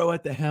Joe Burrow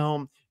at the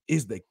helm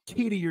is the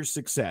key to your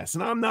success.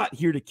 And I'm not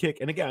here to kick.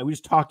 And again, we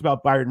just talked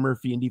about Byron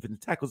Murphy and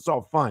defensive tackles. It's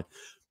all fine.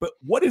 But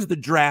what is the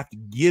draft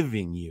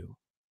giving you?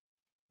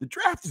 The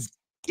draft is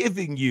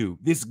giving you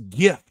this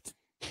gift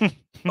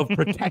of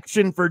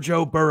protection for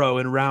Joe Burrow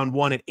in round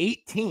 1 at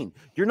 18.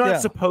 You're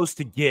not supposed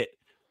to get,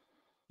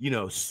 you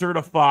know,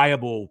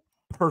 certifiable,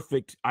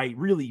 perfect,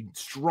 really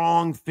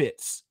strong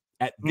fits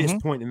at this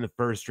point in the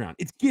first round.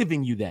 It's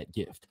giving you that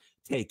gift.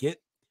 Take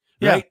it,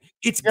 right?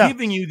 It's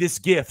giving you this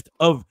gift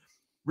of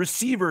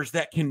receivers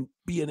that can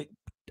be an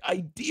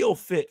ideal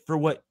fit for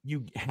what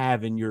you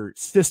have in your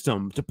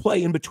system to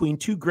play in between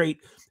two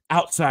great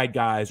outside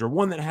guys, or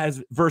one that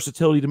has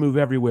versatility to move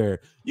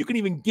everywhere. You can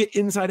even get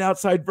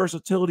inside-outside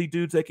versatility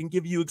dudes that can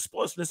give you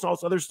explosiveness, all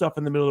this other stuff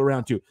in the middle of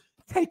round 2.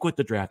 Take what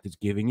the draft is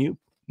giving you.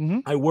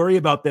 Mm-hmm. I worry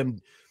about them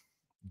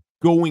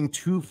going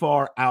too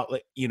far out.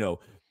 Like, you know,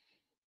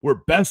 we're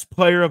best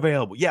player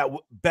available. Yeah,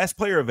 best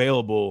player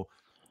available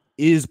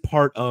is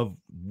part of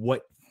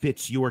what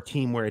fits your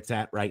team where it's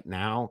at right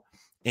now,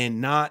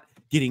 and not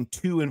getting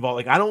too involved.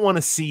 Like, I don't want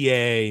to see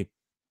a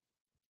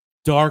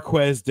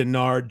Darquez,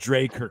 Denard,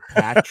 Dre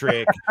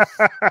Kirkpatrick,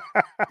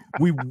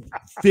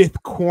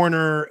 fifth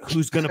corner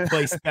who's going to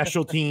play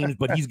special teams,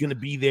 but he's going to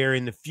be there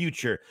in the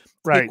future.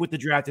 Right. Take what the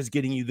draft is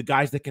getting you, the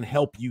guys that can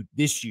help you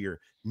this year,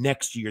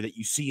 next year, that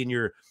you see in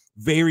your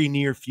very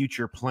near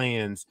future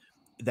plans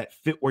that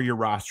fit where your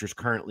roster is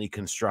currently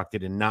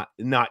constructed, and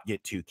not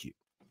get too cute.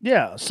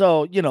 Yeah.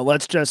 So, you know,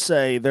 let's just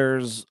say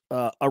there's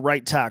a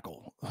right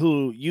tackle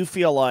who you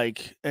feel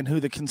like, and who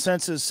the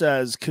consensus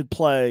says could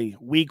play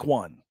week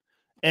 1.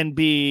 and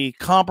be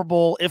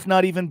comparable, if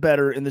not even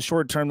better, in the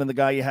short term than the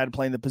guy you had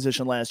playing the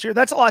position last year.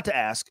 That's a lot to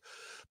ask.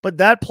 But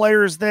that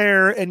player's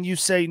there, and you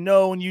say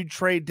no, and you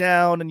trade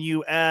down, and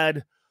you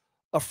add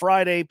a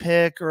Friday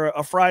pick or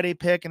a Friday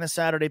pick and a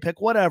Saturday pick,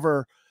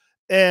 whatever,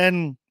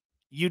 and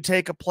you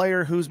take a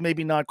player who's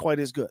maybe not quite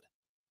as good.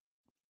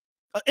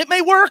 It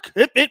may work.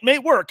 It may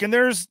work. And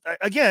there's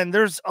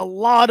a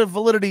lot of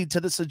validity to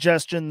the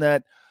suggestion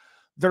that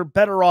they're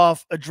better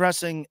off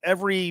addressing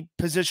every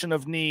position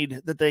of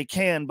need that they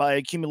can by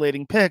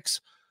accumulating picks.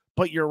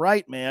 But you're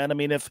right, man. I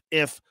mean,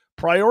 if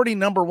priority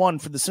number one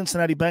for the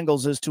Cincinnati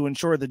Bengals is to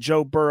ensure that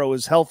Joe Burrow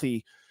is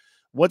healthy,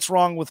 what's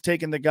wrong with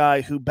taking the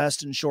guy who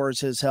best ensures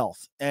his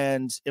health?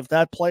 And if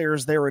that player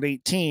is there at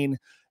 18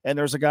 and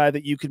there's a guy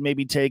that you could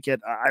maybe take at,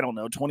 I don't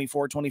know,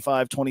 24,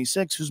 25,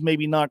 26, who's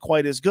maybe not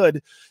quite as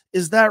good,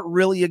 is that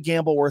really a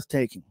gamble worth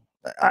taking?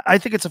 I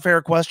think it's a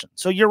fair question.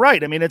 So you're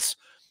right. I mean, it's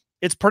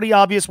pretty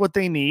obvious what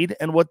they need,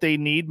 and what they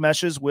need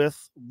meshes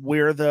with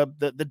where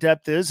the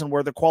depth is and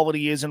where the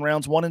quality is in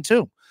rounds 1 and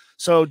 2.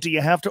 So do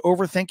you have to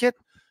overthink it?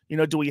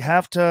 Do we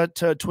have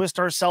to twist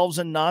ourselves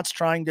in knots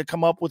trying to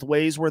come up with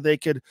ways where they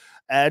could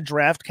add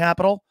draft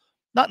capital?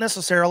 Not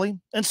necessarily.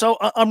 And so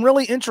I'm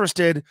really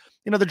interested.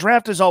 The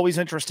draft is always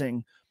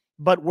interesting,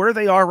 but where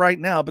they are right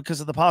now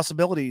because of the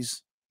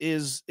possibilities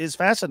is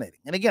fascinating.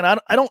 And again,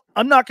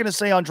 I'm not going to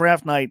say on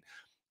draft night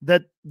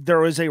that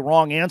there is a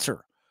wrong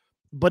answer,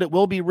 but it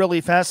will be really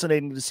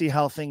fascinating to see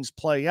how things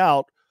play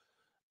out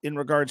in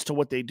regards to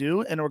what they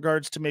do, in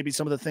regards to maybe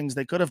some of the things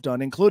they could have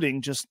done,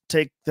 including just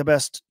take the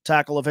best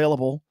tackle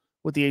available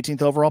with the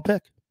 18th overall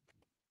pick.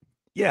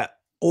 Yeah.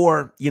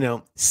 Or,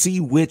 see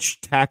which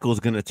tackle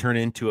is going to turn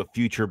into a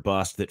future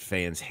bust that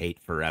fans hate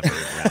forever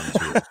in round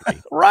 2 or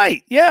 3.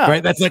 Right. Yeah.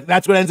 Right.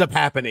 That's what ends up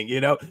happening,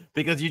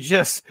 because you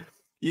just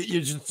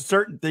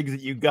certain things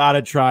that you got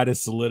to try to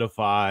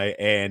solidify.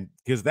 And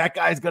because that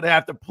guy's going to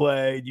have to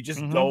play, you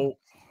just don't,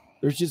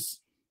 there's just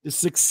the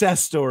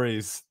success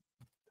stories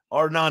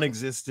are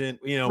non-existent.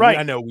 Right.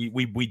 I know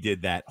we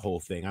did that whole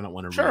thing. I don't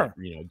want to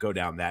really, go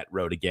down that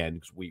road again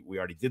because we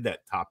already did that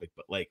topic,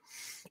 but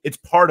it's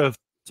part of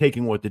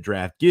taking what the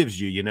draft gives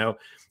you,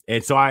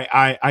 And so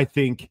I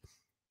think,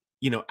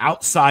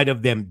 outside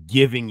of them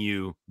giving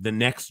you the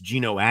next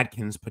Geno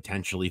Atkins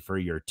potentially for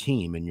your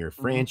team and your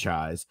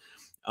franchise,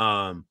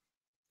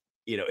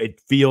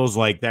 it feels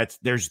like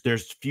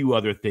there's few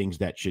other things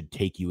that should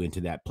take you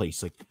into that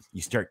place. Like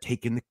you start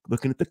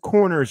looking at the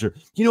corners, or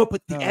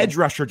but the edge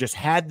rusher just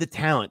had the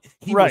talent.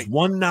 He was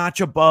one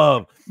notch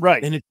above,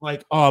 right? And it's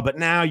like, oh, but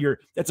now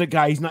that's a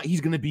guy.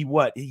 He's going to be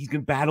what? He's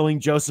going to battling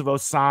Joseph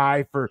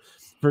Osai for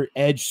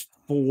edge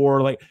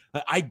 4. Like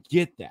I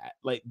get that.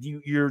 Like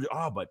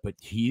but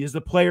he is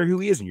the player who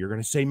he is, and you're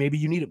going to say maybe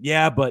you need him.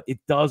 Yeah, but it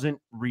doesn't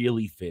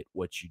really fit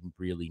what you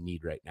really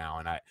need right now.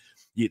 And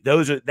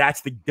those are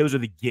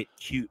the get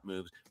cute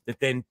moves that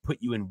then put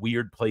you in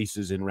weird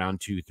places in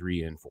round 2,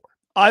 3, and 4.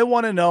 I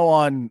want to know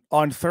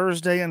on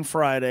Thursday and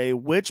Friday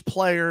which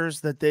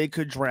players that they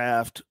could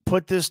draft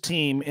put this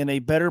team in a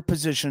better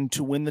position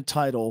to win the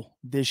title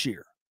this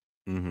year.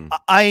 Mm-hmm.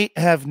 I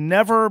have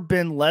never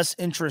been less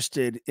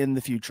interested in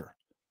the future.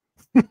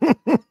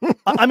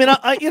 I mean,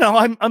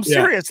 I'm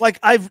serious. Like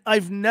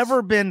I've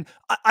never been.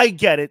 I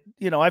get it.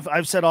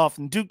 I've said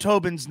often, Duke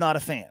Tobin's not a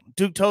fan.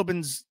 Duke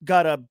Tobin's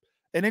got an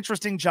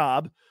interesting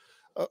job,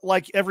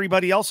 like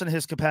everybody else in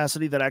his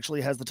capacity that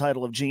actually has the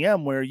title of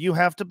GM, where you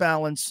have to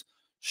balance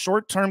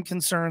short-term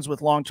concerns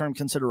with long-term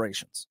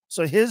considerations.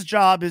 So his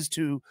job is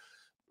to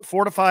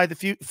fortify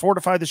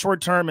the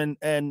short term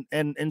and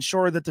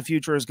ensure that the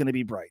future is going to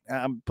be bright.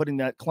 I'm putting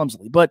that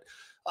clumsily, but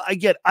I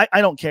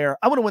don't care.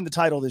 I want to win the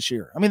title this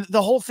year. I mean,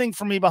 the whole thing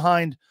for me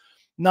behind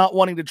not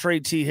wanting to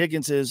trade T.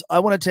 Higgins is I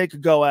want to take a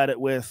go at it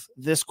with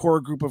this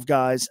core group of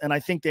guys, and I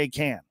think they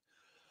can.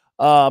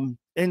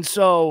 And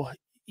so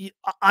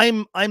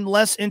I'm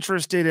less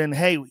interested in,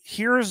 hey,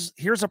 here's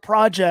a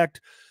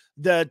project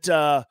that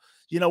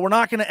we're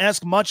not going to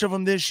ask much of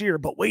them this year,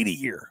 but wait a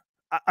year.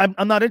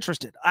 I'm not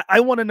interested.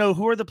 I want to know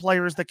who are the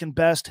players that can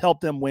best help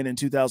them win in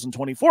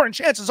 2024. And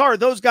chances are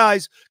those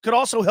guys could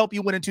also help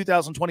you win in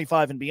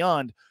 2025 and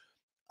beyond.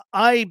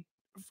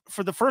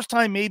 For the first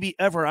time, maybe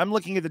ever, I'm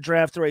looking at the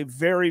draft through a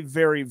very,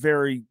 very,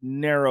 very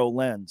narrow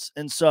lens.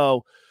 And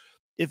so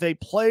if a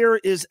player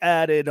is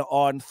added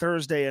on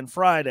Thursday and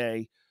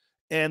Friday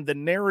and the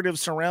narrative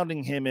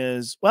surrounding him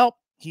is, well,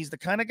 he's the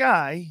kind of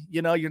guy,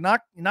 you're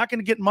not going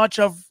to get much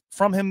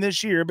from him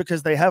this year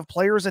because they have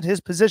players at his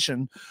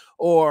position,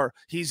 or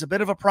he's a bit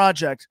of a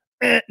project,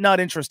 not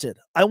interested.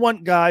 I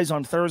want guys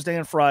on Thursday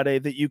and Friday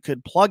that you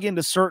could plug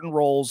into certain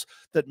roles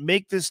that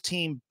make this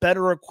team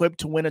better equipped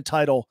to win a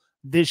title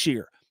this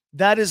year.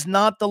 That is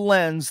not the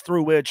lens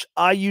through which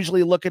I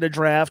usually look at a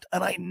draft,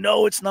 and I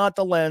know it's not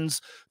the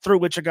lens through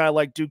which a guy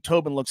like Duke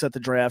Tobin looks at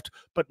the draft.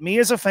 But me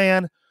as a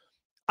fan,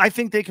 I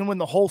think they can win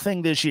the whole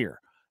thing this year.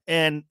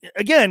 And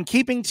again,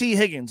 keeping T.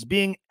 Higgins,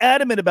 being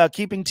adamant about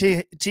keeping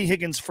T.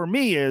 Higgins for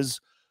me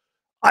is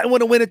I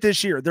want to win it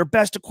this year. They're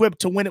best equipped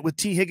to win it with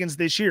T. Higgins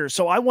this year.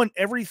 So I want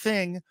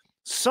everything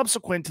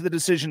subsequent to the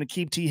decision to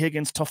keep T.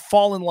 Higgins to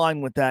fall in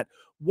line with that.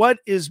 what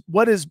is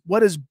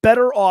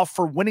better off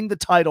for winning the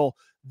title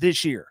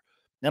this year?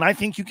 And I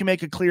think you can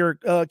make a clear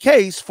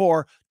case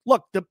for,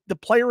 look, the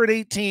player at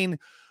 18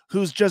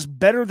 who's just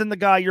better than the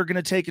guy you're going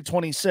to take at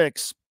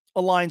 26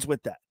 aligns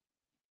with that.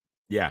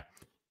 Yeah.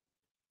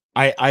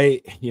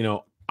 I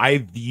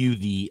view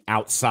the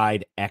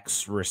outside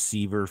X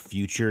receiver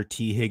future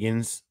T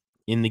Higgins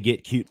in the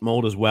get cute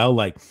mold as well.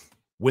 Like,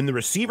 when the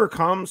receiver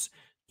comes,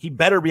 he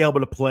better be able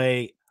to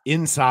play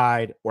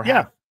inside or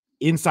have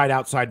inside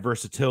outside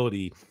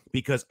versatility,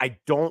 because I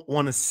don't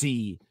want to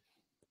see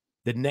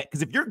the net.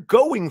 Because if you're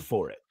going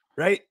for it,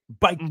 right,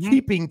 by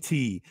keeping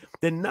T,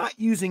 then not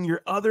using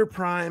your other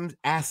prime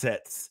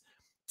assets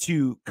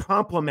to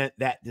complement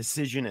that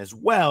decision as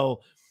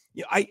well.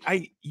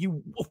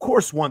 You of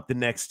course want the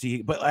next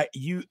T, but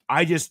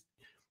I just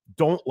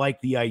don't like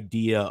the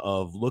idea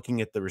of looking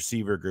at the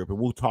receiver group, and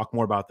we'll talk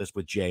more about this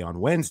with Jay on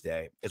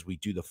Wednesday as we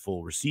do the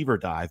full receiver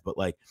dive, but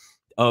like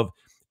of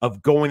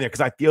going there,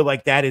 because I feel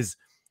like that is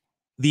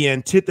the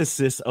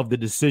antithesis of the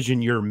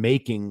decision you're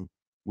making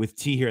with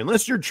T here,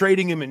 unless you're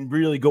trading him and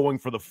really going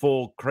for the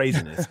full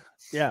craziness.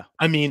 Yeah.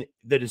 I mean,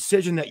 the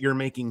decision that you're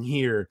making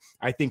here,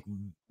 I think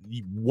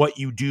what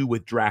you do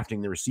with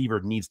drafting the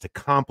receiver needs to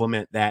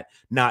complement that,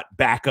 not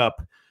back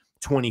up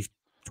 20,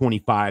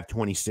 25,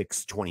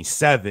 26,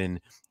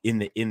 27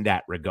 in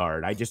that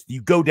regard.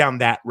 You go down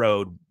that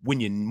road when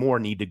you more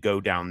need to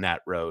go down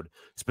that road,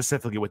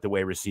 specifically with the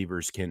way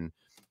receivers can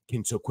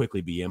so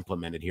quickly be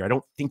implemented here. I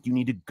don't think you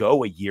need to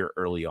go a year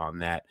early on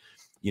that.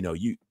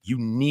 You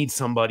need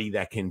somebody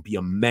that can be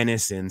a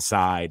menace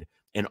inside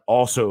and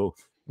also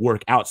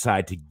work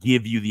outside to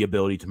give you the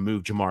ability to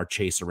move Jamar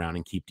Chase around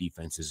and keep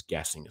defenses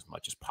guessing as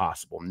much as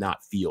possible,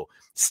 not feel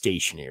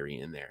stationary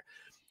in there.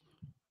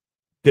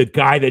 The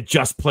guy that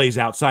just plays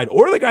outside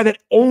or the guy that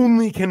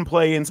only can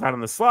play inside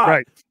on the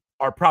slot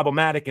are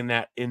problematic in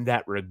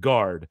that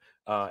regard.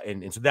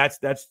 And so that's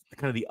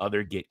kind of the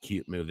other get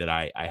cute move that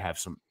I have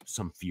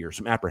some fear,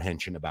 some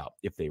apprehension about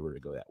if they were to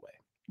go that way.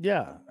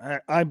 Yeah,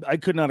 I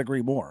could not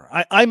agree more.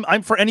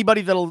 I'm for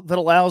anybody that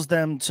allows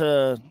them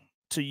to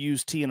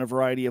use T in a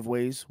variety of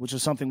ways, which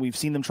is something we've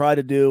seen them try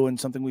to do and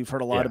something we've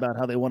heard a lot about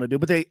how they want to do,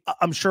 but they,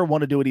 I'm sure,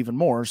 want to do it even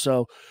more.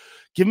 So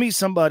give me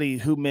somebody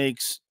who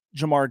makes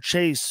Jamar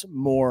Chase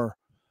more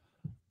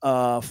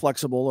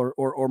flexible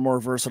or more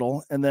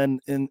versatile. And then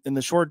in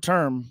the short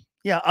term,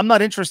 I'm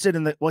not interested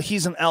in that. Well,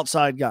 he's an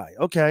outside guy.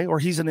 Okay. Or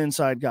he's an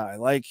inside guy.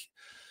 Like,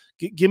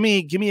 give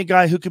me a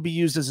guy who could be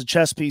used as a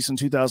chess piece in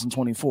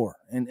 2024.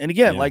 And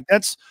again, like,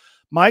 that's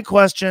my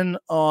question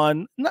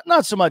on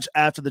not so much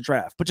after the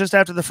draft, but just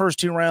after the first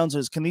 2 rounds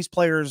is, can these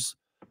players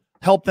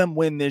help them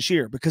win this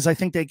year? Because I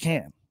think they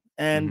can.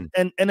 And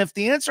if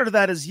the answer to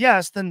that is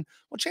yes, then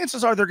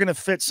chances are they're going to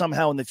fit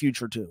somehow in the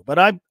future too. But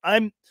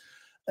I'm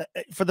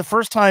for the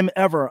first time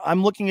ever,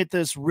 I'm looking at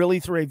this really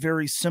through a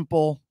very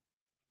simple,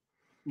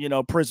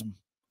 prism.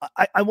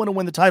 I want to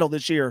win the title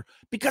this year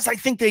because I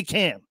think they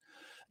can.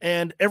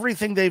 And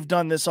everything they've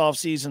done this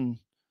offseason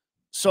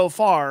so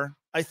far,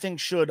 I think,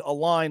 should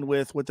align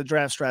with what the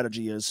draft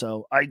strategy is.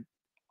 So I'm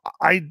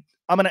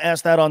going to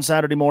ask that on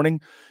Saturday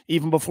morning,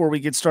 even before we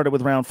get started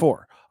with round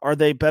 4. Are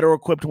they better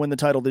equipped to win the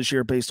title this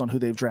year based on who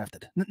they've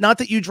drafted? Not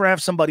that you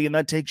draft somebody and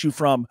that takes you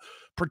from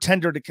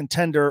pretender to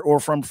contender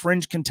or from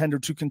fringe contender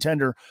to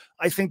contender.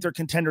 I think they're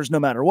contenders no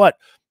matter what.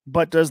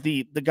 But does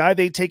the guy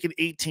they take at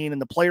 18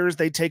 and the players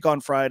they take on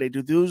Friday,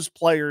 do those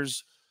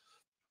players,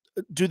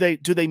 do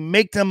they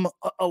make them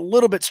a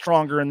little bit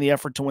stronger in the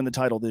effort to win the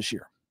title this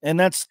year? And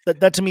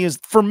that to me is,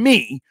 for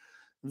me,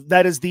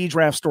 that is the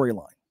draft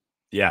storyline.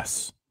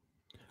 Yes.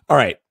 All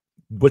right.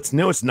 It's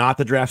not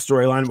the draft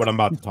storyline, what I'm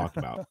about to talk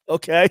about.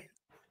 Okay.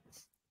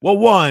 Well,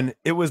 one,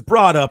 it was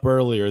brought up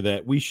earlier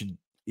that we should,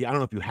 I don't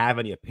know if you have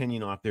any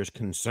opinion on if there's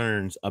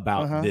concerns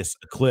about this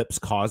eclipse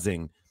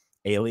causing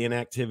alien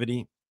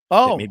activity.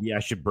 Oh, maybe I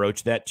should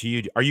broach that to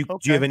you. Do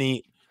you have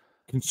any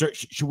concern?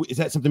 Is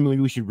that something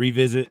maybe we should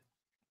revisit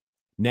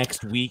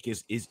next week?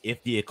 Is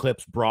if the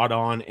eclipse brought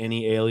on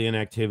any alien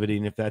activity,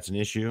 and if that's an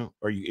issue,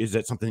 or is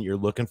that something that you're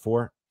looking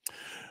for?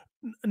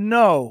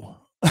 No.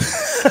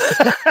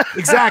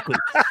 Exactly.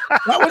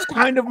 That was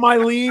kind of my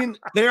lean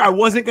there. I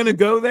wasn't going to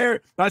go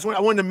there, but I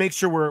wanted to make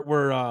sure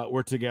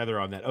we're together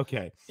on that.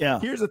 Okay. Yeah.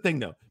 Here's the thing,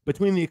 though,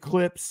 between the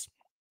eclipse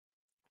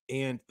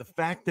and the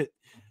fact that,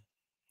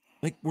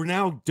 like, we're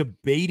now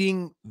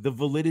debating the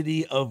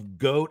validity of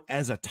GOAT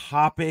as a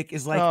topic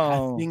is like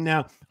a thing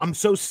now. I'm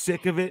so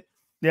sick of it.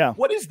 Yeah.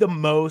 What is the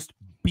most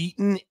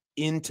beaten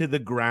into the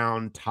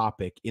ground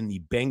topic in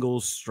the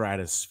Bengals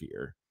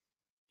stratosphere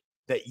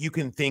that you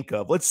can think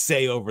of? Let's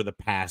say over the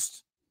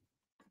past,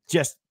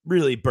 just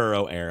really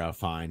Burrow era,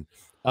 fine.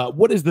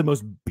 What is the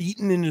most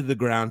beaten into the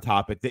ground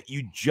topic that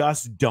you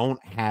just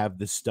don't have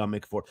the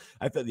stomach for?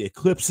 I thought the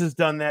eclipse has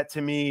done that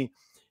to me.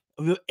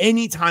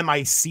 Anytime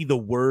I see the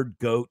word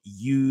GOAT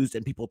used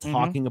and people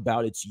talking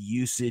about its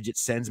usage, it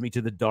sends me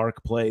to the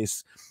dark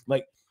place.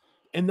 Like,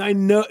 and I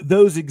know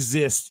those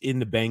exist in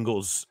the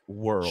Bengals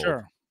world.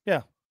 Sure.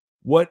 Yeah.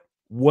 What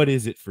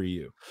is it for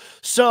you?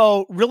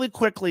 So really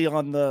quickly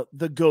on the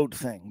GOAT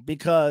thing,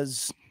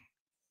 because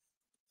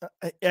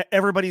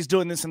everybody's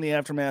doing this in the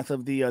aftermath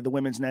of the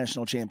women's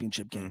national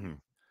championship game. Mhm.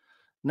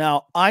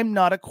 Now, I'm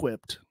not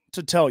equipped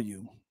to tell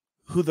you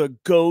who the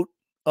GOAT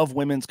of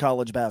women's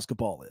college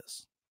basketball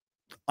is.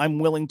 I'm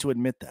willing to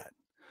admit that.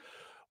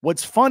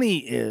 What's funny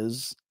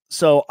is,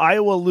 so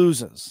Iowa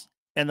loses,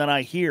 and then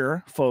I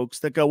hear folks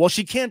that go, well,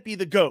 she can't be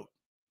the GOAT.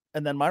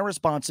 And then my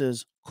response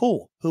is,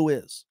 cool, who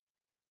is?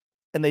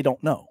 And they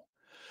don't know.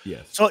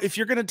 Yes. So if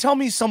you're going to tell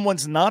me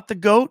someone's not the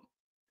GOAT,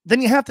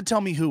 then you have to tell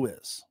me who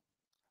is.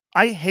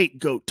 I hate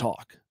GOAT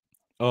talk.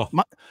 Oh,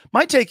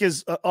 My take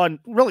is on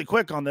really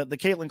quick on the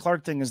Caitlin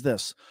Clark thing is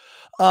this.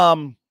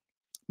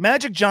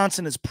 Magic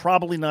Johnson is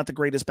probably not the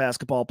greatest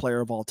basketball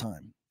player of all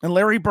time. And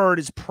Larry Bird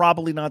is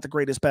probably not the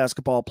greatest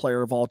basketball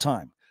player of all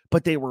time.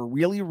 But they were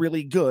really,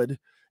 really good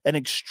and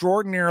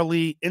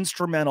extraordinarily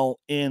instrumental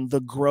in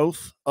the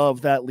growth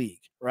of that league,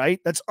 right?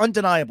 That's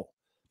undeniable.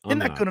 Isn't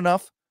that good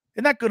enough?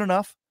 Isn't that good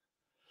enough?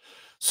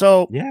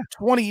 So yeah.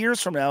 20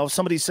 years from now, if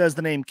somebody says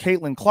the name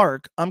Caitlin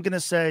Clark, I'm going to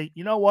say,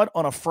 you know what?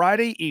 On a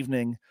Friday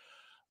evening,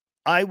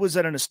 I was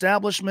at an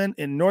establishment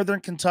in Northern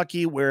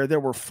Kentucky where there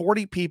were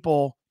 40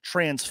 people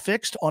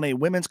transfixed on a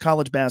women's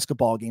college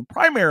basketball game,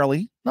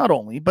 primarily, not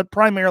only, but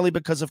primarily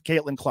because of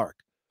Caitlin Clark.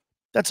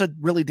 That's a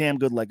really damn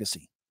good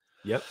legacy.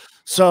 Yep.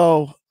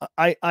 So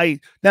I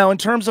now in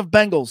terms of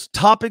Bengals,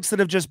 topics that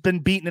have just been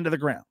beaten into the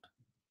ground.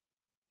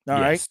 All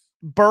right.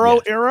 Burrow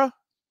era.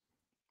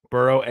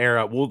 Burrow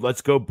era. Well,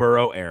 let's go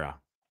Burrow era.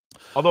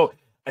 Although,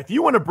 if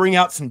you want to bring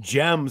out some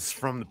gems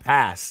from the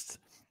past,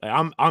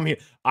 I'm here.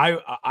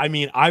 I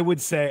mean, I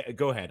would say,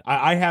 go ahead.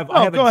 I have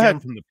a gem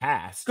from the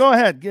past. Go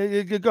ahead.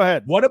 Go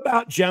ahead. What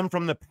about gem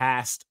from the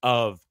past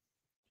of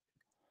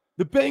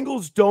the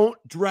Bengals don't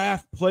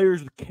draft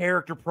players with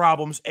character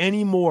problems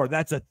anymore?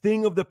 That's a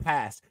thing of the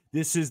past.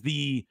 This is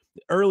the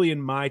early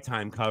in my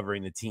time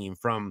covering the team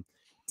from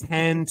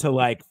 10 to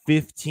like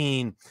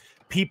 15.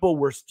 People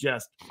were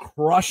just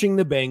crushing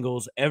the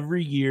Bengals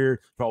every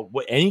year. For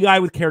any guy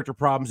with character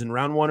problems in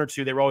round 1 or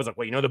 2, they were always like,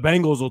 well, the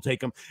Bengals will take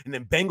them. And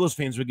then Bengals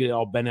fans would get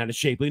all bent out of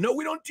shape. Like, no,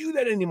 we don't do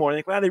that anymore.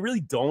 Like, wow, they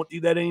really don't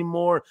do that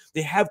anymore.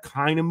 They have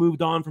kind of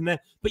moved on from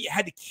that, but you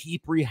had to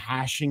keep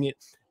rehashing it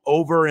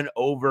over and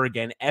over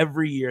again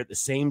every year at the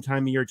same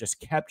time of year.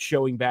 Just kept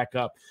showing back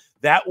up.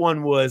 That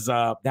one was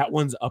that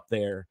one's up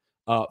there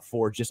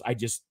for just, I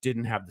just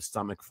didn't have the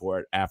stomach for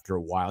it after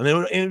a while. And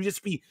it would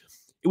just be,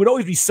 it would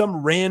always be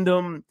some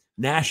random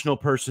national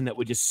person that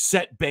would just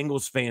set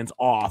Bengals fans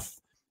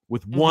off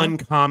with one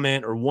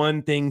comment or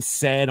one thing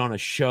said on a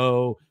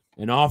show,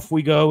 and off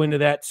we go into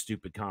that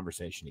stupid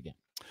conversation again.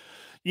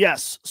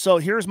 Yes. So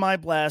here's my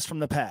blast from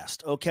the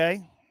past,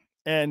 okay?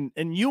 And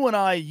you and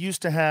I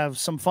used to have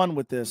some fun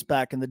with this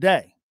back in the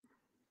day.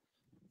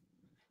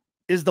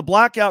 Is the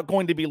blackout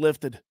going to be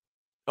lifted?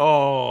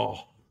 Oh,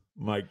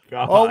 my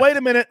God. Oh, wait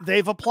a minute.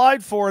 They've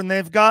applied for and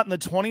they've gotten the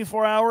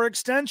 24-hour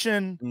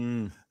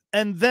extension.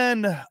 And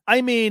then,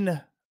 I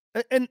mean,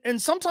 and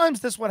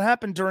sometimes this would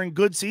happen during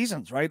good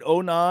seasons, right?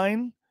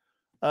 09,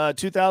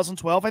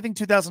 2012. I think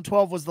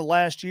 2012 was the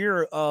last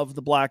year of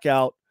the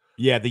blackout.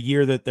 Yeah, the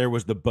year that there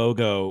was the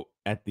BOGO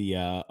at the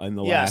in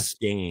the last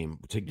game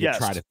to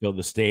try to fill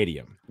the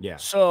stadium. Yeah.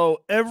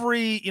 So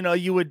every,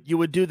 you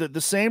would do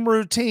the same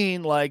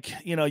routine, like,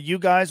 you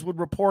guys would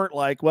report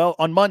like, well,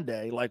 on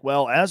Monday, like,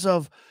 well, as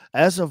of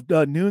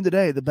noon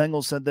today, the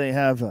Bengals said they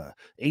have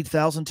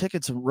 8,000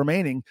 tickets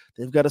remaining.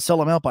 They've got to sell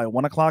them out by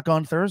 1:00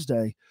 on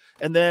Thursday.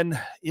 And then,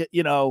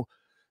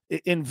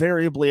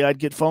 invariably I'd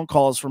get phone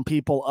calls from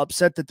people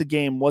upset that the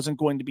game wasn't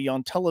going to be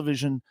on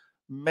television,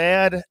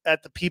 mad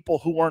at the people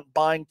who weren't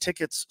buying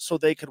tickets so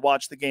they could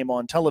watch the game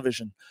on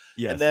television.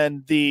 Yes. And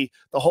then the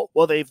whole,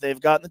 well, they've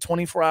gotten the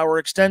 24-hour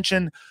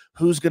extension.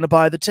 Who's going to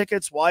buy the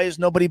tickets? Why is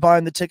nobody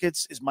buying the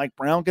tickets? Is Mike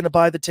Brown going to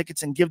buy the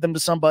tickets and give them to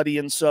somebody?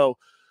 And so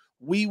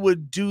we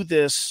would do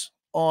this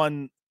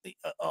on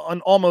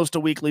almost a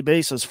weekly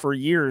basis for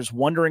years,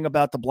 wondering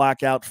about the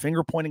blackout,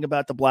 finger pointing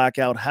about the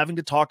blackout, having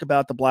to talk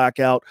about the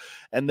blackout.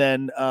 And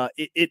then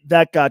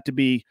that got to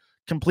be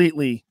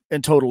completely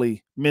and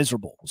totally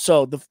miserable.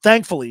 So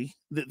thankfully,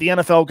 the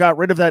NFL got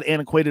rid of that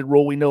antiquated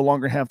rule. We no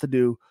longer have to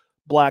do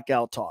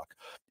blackout talk.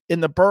 In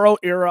the Burrow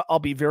era, I'll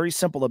be very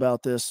simple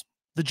about this.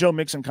 The Joe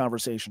Mixon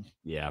conversation.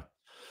 Yeah.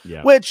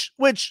 Which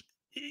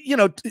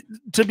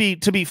to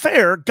be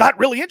fair, got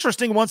really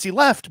interesting once he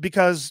left,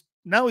 because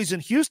now he's in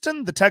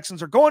Houston. The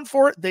Texans are going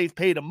for it. They've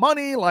paid him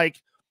money.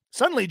 Like,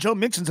 suddenly Joe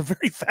Mixon's a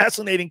very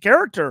fascinating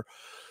character.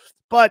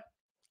 But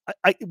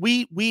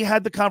we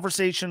had the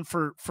conversation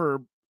for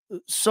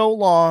so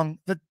long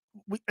that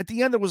at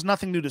the end there was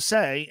nothing new to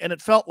say, and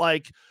it felt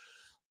like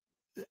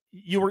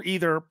you were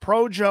either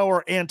pro Joe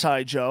or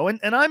anti Joe, and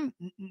I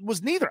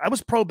was neither. I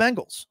was pro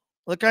Bengals.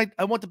 Like,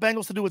 I want the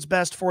Bengals to do what's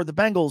best for the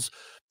Bengals,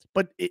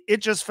 but it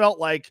just felt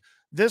like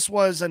this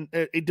was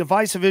a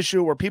divisive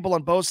issue where people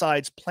on both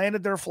sides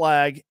planted their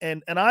flag,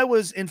 and I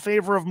was in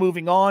favor of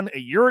moving on a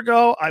year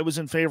ago. I was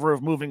in favor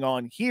of moving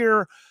on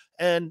here,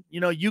 and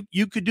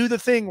you could do the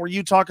thing where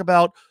you talk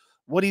about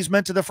what he's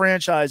meant to the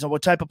franchise and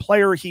what type of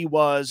player he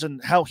was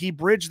and how he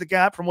bridged the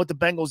gap from what the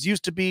Bengals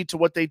used to be to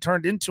what they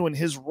turned into and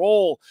his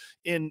role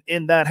in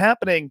that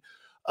happening.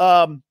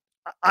 But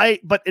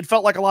it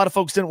felt like a lot of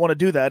folks didn't want to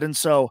do that. And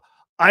so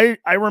I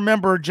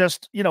remember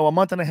just, a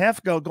month and a half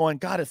ago going,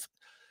 God,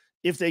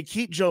 if they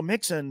keep Joe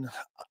Mixon,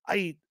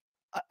 I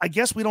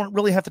guess we don't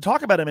really have to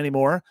talk about him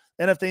anymore.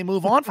 And if they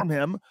move on from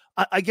him,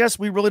 I guess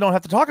we really don't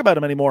have to talk about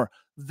him anymore.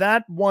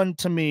 That one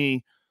to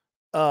me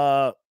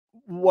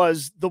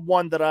was the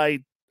one that I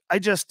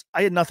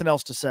had nothing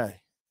else to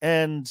say.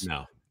 And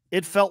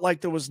it felt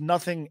like there was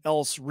nothing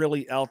else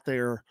really out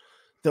there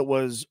that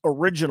was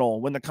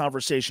original when the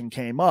conversation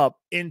came up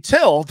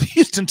until the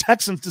Houston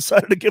Texans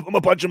decided to give him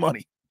a bunch of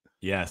money.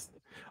 Yes.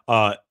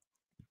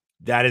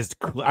 That is,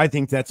 I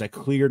think that's a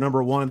clear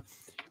number one.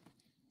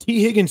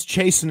 T. Higgins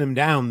chasing him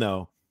down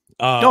though.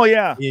 Oh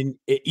yeah. And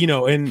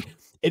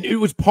it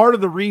was part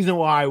of the reason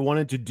why I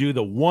wanted to do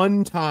the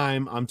one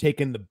time I'm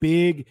taking the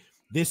big,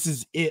 this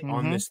is it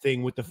on this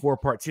thing with the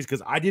 4-part series,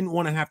 because I didn't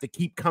want to have to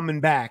keep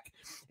coming back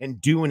and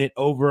doing it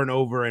over and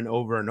over and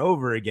over and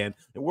over again.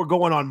 And we're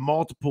going on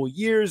multiple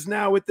years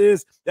now with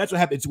this. That's what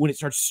happens when it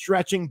starts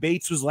stretching.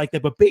 Bates was like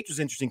that, but Bates was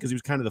interesting because he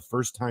was kind of the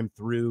first time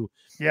through.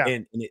 Yeah.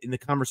 And the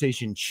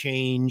conversation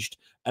changed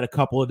at a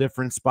couple of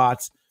different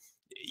spots.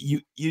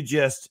 You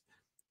just,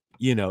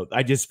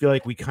 I just feel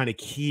like we kind of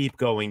keep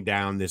going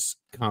down this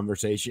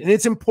conversation, and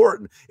it's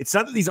important. It's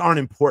not that these aren't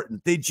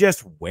important. They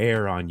just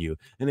wear on you.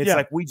 And it's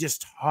like, we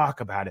just talk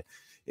about it.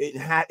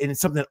 And it's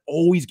something that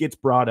always gets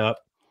brought up.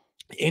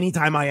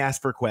 Anytime I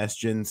ask for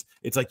questions,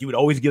 it's like, you would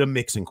always get a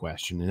Mixon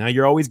question. And now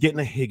you're always getting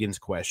a Higgins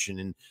question.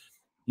 And,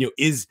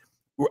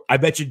 I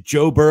bet you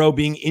Joe Burrow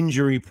being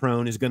injury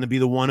prone is going to be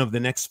the one of the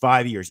next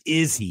 5 years.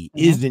 Is he?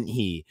 Isn't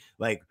he?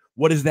 Like,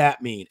 what does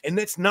that mean? And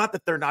it's not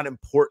that they're not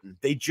important.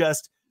 They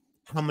just,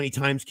 how many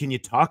times can you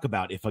talk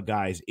about if a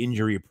guy's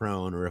injury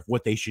prone or if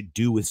what they should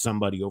do with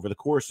somebody over the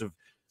course of,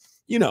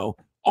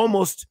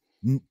 almost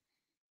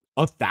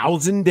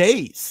 1,000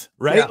 days,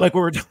 right? Yeah. Like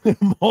we're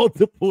talking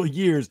multiple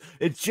years.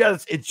 It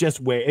just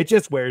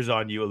wears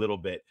on you a little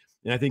bit.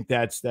 And I think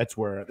that's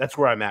where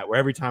I'm at, where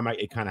every time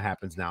it kind of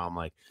happens now, I'm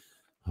like,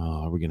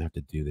 oh, are we going to have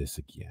to do this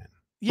again?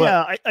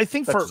 Yeah. I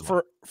think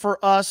for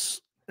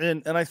us,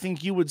 and I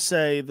think you would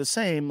say the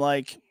same,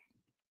 like,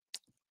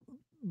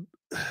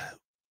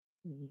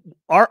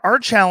 our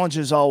challenge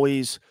is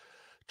always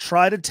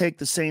try to take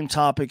the same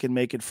topic and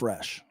make it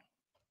fresh,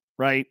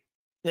 right?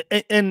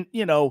 And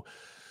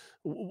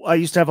I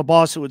used to have a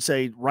boss who would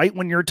say, right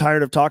when you're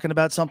tired of talking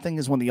about something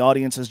is when the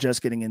audience is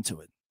just getting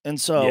into it.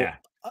 And so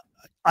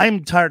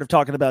I'm tired of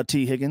talking about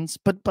T. Higgins,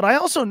 but I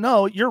also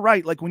know you're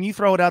right. Like when you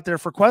throw it out there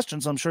for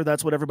questions, I'm sure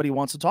that's what everybody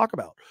wants to talk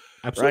about.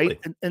 Absolutely.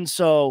 Right. And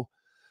so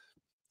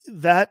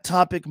that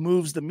topic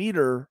moves the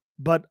meter,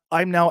 but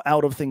I'm now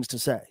out of things to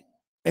say.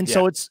 And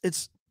so it's,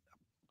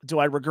 do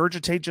I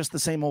regurgitate just the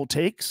same old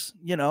takes?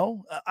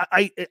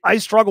 I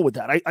struggle with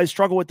that. I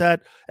struggle with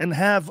that and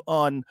have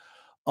on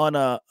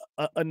a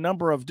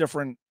number of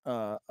different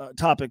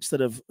topics that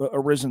have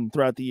arisen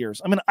throughout the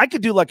years. I mean, I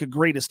could do like a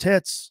greatest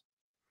hits.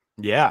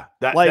 Yeah.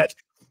 That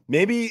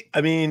maybe,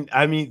 I mean,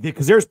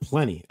 because there's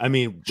plenty. I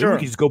mean, sure. We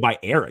could just go by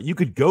era. You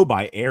could go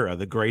by era,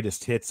 the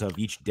greatest hits of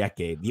each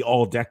decade, the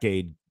all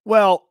decade.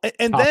 Well,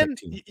 and then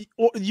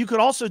you could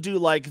also do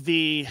like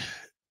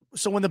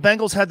so when the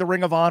Bengals had the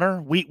Ring of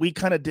Honor, we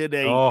kind of did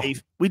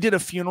we did a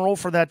funeral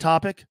for that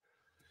topic,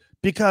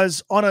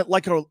 because on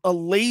a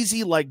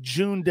lazy like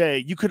June day,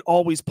 you could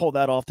always pull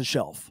that off the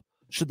shelf.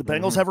 Should the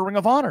Bengals have a Ring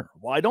of Honor?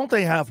 Why don't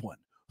they have one?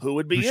 Who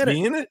would be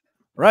in it?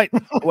 Right.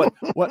 What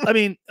I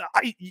mean,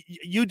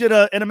 you did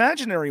an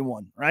imaginary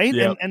one, right?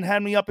 Yep. And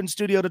had me up in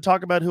studio to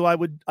talk about who I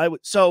would.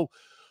 So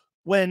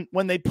when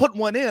they put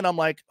one in, I'm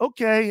like,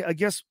 okay, I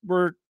guess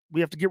we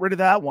have to get rid of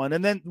that one.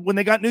 And then when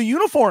they got new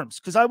uniforms,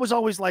 because I was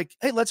always like,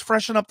 hey, let's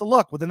freshen up the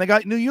look. But then they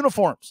got new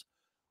uniforms.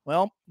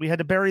 Well, we had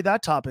to bury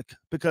that topic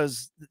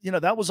because,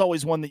 that was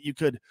always one that you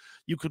could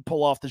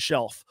pull off the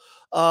shelf.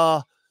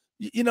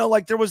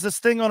 Like there was this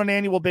thing on an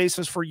annual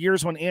basis for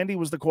years when Andy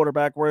was the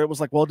quarterback where it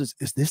was like, well, is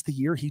this the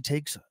year he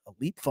takes a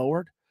leap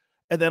forward?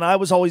 And then I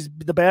was always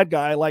the bad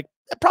guy, like,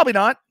 probably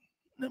not.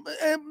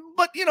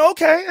 But,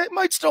 okay, I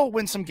might still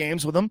win some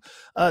games with him.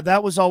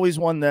 That was always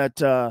one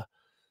that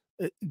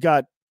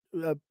got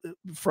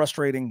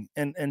frustrating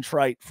and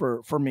trite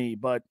for me,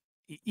 but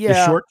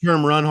the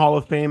short-term run Hall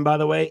of Fame, by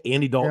the way,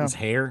 Andy Dalton's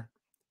hair.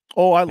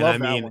 Oh, I love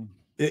that one.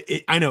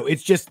 I know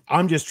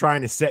I'm just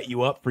trying to set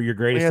you up for your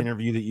greatest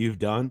interview that you've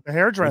done. The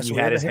hairdresser. We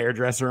had his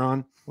hairdresser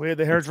on. We had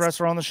the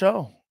hairdresser on the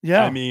show.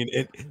 Yeah. I mean,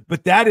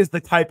 but that is the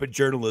type of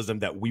journalism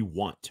that we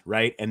want,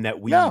 right? And that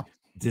we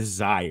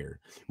desire,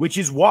 which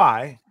is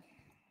why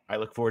I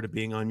look forward to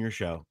being on your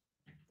show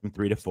from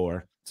 3 to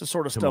 4. It's the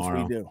sort of stuff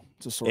we do.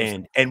 It's the sort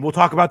of and we'll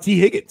talk about T.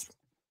 Higgins.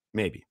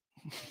 Maybe.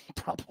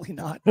 Probably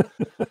not.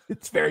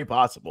 It's very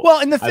possible.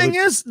 Well, and the thing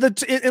is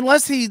that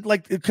unless he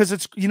because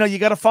it's, you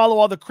got to follow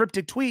all the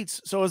cryptic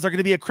tweets. So is there going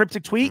to be a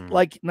cryptic tweet?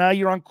 Like now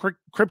you're on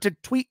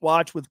cryptic tweet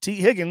watch with T.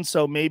 Higgins.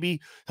 So maybe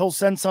he'll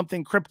send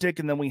something cryptic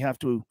and then we have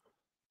to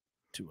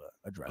to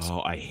address.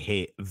 Oh, I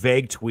hate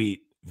vague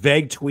tweet.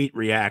 Vague tweet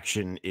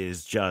reaction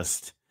is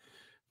just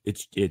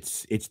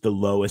it's the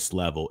lowest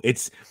level.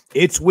 It's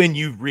when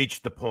you've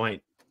reached the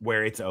point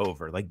where it's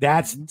over. Like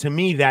that's to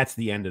me, that's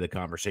the end of the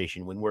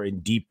conversation when we're in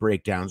deep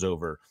breakdowns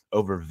over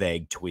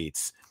vague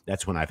tweets.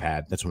 That's when I've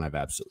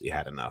absolutely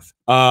had enough.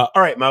 All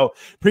right, Mo.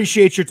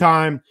 Appreciate your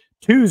time.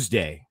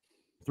 Tuesday,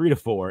 3 to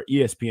 4,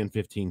 ESPN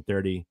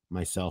 1530,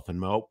 myself and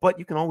Mo. But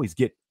you can always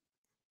get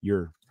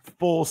your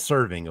full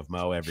serving of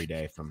Mo every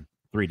day from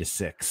 3 to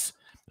 6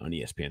 on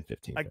ESPN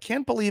 15. I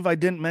can't believe I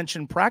didn't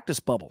mention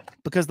practice bubble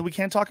because we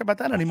can't talk about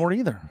that anymore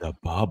either. The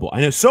bubble. I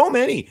know so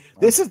many.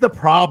 This is the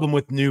problem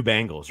with new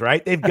Bengals,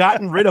 right? They've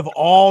gotten rid of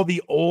all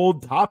the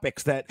old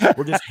topics that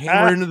were just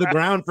hammered into the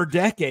ground for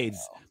decades.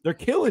 They're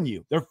killing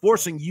you. They're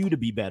forcing you to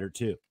be better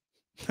too.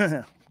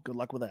 Good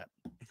luck with that.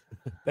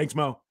 Thanks,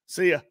 Mo.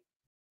 See ya.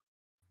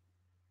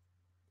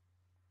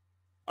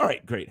 All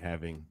right, great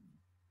having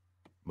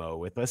Mo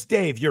with us.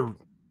 Dave, your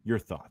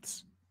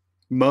thoughts.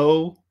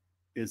 Mo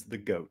is the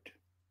GOAT.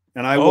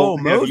 And I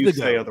won't have you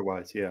say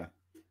otherwise. Yeah.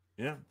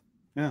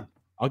 Yeah.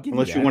 I'll give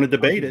unless you want to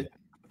debate it.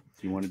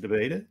 Do you want to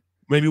debate it?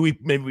 Maybe we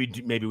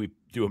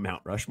do a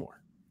Mount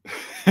Rushmore.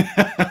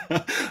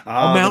 A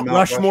Mount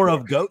Rushmore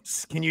of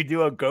goats. Can you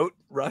do a goat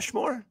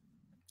Rushmore?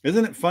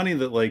 Isn't it funny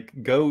that like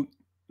GOAT,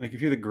 like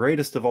if you're the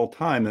greatest of all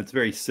time, that's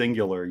very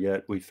singular,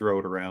 yet we throw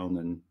it around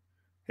and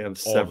have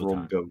several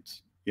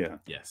goats. Yeah.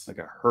 Yes. Like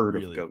a herd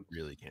of goats.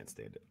 Really can't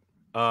stand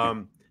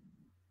it.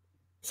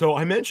 So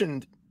I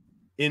mentioned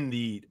in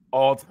the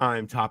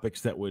all-time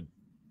topics that would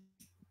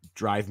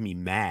drive me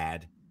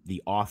mad,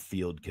 the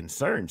off-field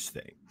concerns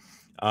thing.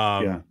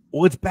 Well,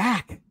 it's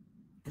back,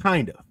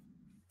 kind of.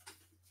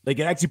 Like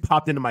it actually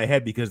popped into my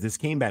head because this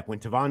came back when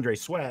Tavondre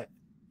Sweat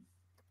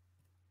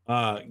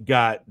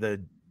got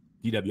the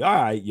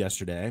DWI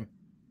yesterday.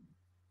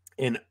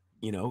 And,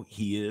 you know,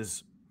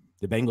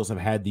 the Bengals have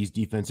had these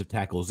defensive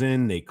tackles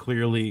in. They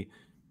clearly,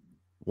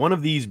 one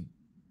of these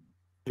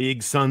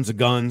big sons of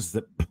guns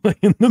that play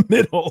in the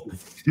middle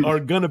are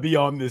going to be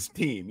on this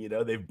team. You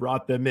know, they've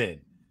brought them in.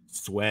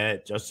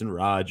 Sweat, Justin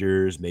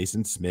Rogers,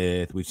 Mason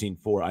Smith. We've seen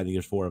 4. I think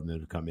there's 4 of them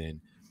that have come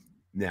in.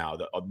 Now,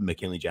 the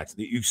McKinley Jackson.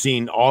 You've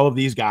seen all of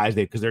these guys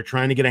because they're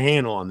trying to get a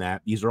handle on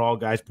that. These are all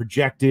guys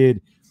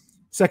projected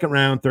 2nd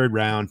round, 3rd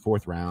round,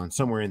 4th round,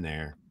 somewhere in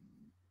there.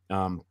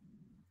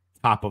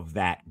 Top of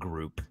that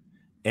group.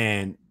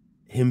 And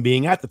him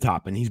being at the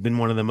top, and he's been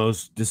one of the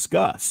most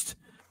discussed.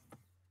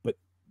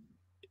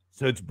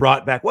 So it's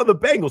brought back. Well, the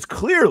Bengals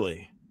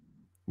clearly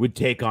would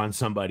take on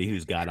somebody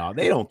who's got all.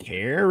 They don't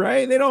care,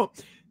 right? They don't.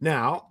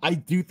 Now, I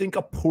do think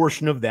a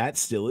portion of that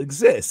still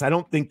exists. I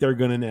don't think they're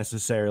going to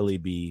necessarily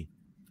be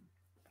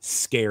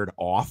scared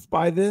off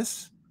by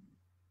this.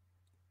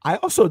 I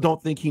also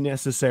don't think he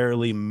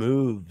necessarily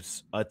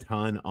moves a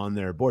ton on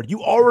their board.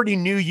 You already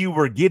knew you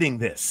were getting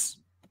this.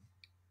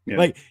 Yeah.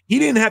 Like, he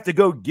didn't have to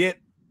go get.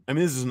 I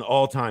mean, this is an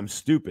all-time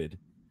stupid.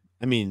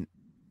 I mean,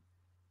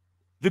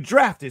 the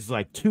draft is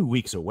like 2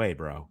 weeks away,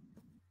 bro.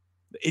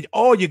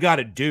 All you got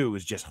to do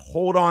is just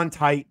hold on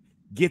tight,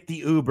 get the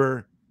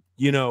Uber,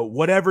 you know,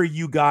 whatever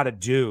you got to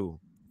do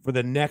for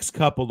the next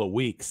couple of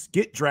weeks.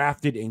 Get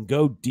drafted and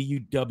go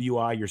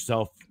DUWI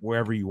yourself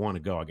wherever you want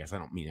to go. I guess I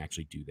don't mean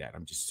actually do that.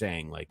 I'm just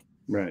saying, like,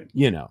 right.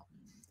 You know,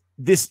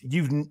 this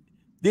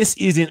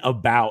isn't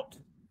about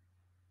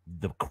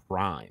the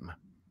crime.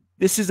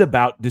 This is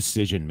about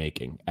decision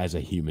making as a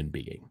human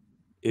being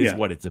is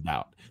what it's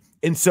about.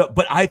 And so,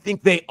 but I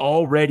think they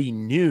already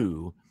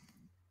knew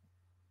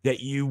that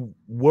you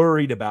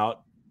worried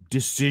about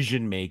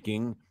decision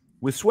making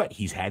with Sweat.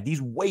 He's had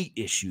these weight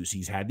issues.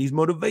 He's had these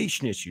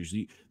motivation issues.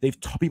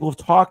 People have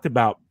talked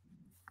about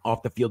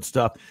off the field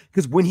stuff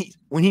because when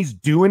he's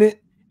doing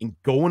it and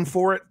going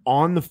for it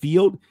on the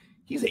field,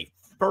 he's a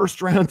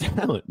 1st round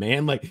talent,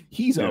 man. Like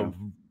he's a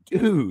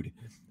dude.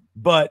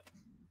 But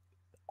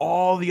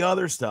all the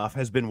other stuff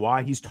has been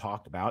why he's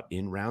talked about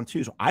in round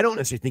 2. So I don't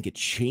necessarily think it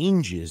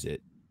changes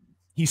it.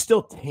 He's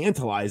still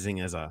tantalizing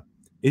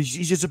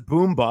he's just a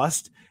boom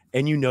bust,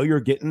 and you know you're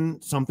getting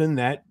something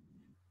that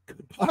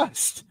could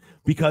bust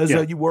because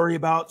you worry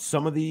about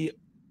some of the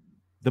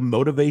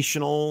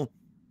motivational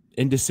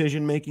and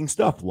decision-making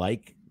stuff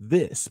like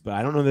this. But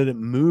I don't know that it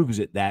moves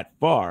it that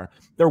far.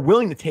 They're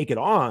willing to take it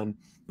on,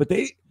 but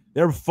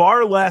they're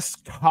far less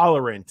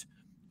tolerant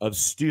of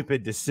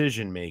stupid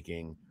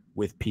decision-making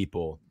with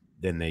people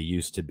than they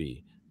used to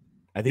be.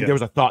 I think there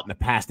was a thought in the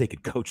past they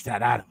could coach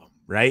that out of them,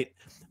 right?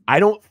 I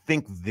don't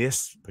think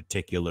this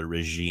particular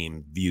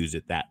regime views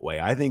it that way.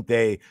 I think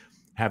they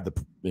have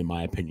in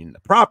my opinion, the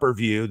proper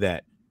view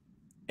that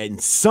in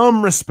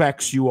some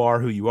respects you are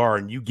who you are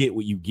and you get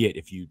what you get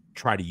if you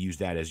try to use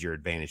that as your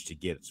advantage to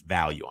get its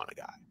value on a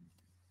guy.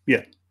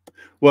 Yeah.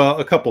 Well,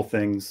 a couple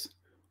things.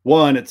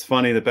 One, it's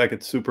funny that back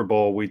at Super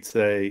Bowl, we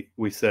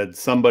said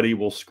somebody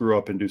will screw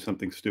up and do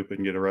something stupid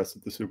and get arrested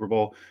at the Super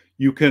Bowl.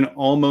 You can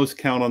almost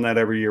count on that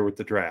every year with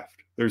the draft.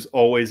 There's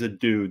always a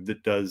dude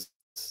that does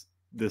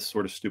this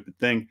sort of stupid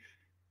thing.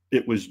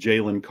 It was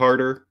Jalen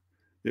Carter.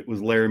 it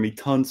was Laramie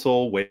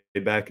Tunsil. Way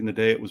back in the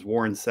day, it was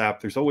Warren Sapp.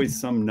 There's always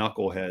some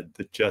knucklehead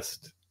that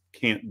just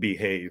can't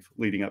behave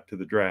leading up to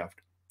the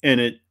draft. And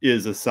it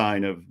is a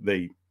sign of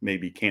they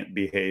maybe can't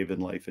behave in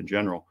life in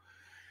general.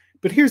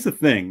 But here's the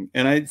thing,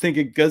 and I think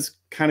it does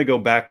kind of go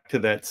back to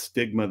that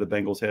stigma the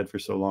Bengals had for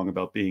so long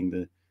about being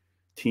the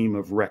team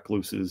of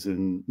recluses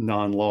and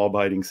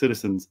non-law-abiding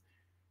citizens.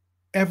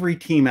 Every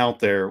team out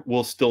there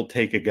will still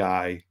take a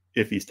guy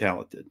if he's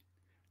talented.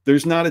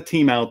 There's not a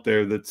team out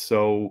there that's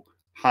so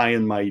high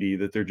and mighty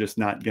that they're just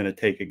not going to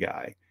take a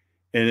guy.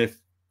 And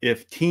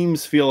if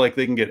teams feel like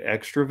they can get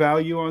extra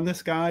value on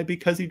this guy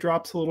because he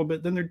drops a little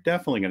bit, then they're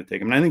definitely going to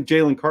take him. And I think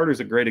Jalen Carter's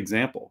a great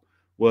example.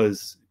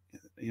 Was,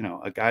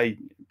 a guy,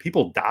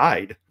 people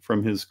died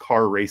from his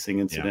car racing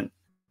incident.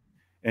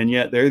 Yeah. And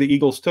yet there the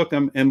Eagles took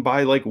him. And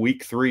by like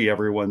week 3,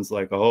 everyone's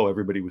like, oh,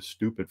 everybody was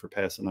stupid for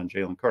passing on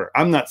Jalen Carter.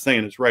 I'm not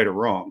saying it's right or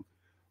wrong,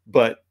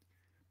 but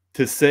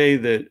to say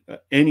that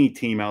any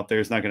team out there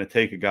is not going to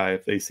take a guy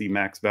if they see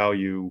max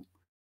value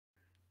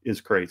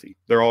is crazy.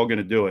 They're all going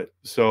to do it.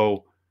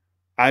 So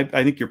I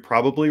think you're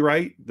probably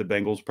right. The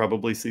Bengals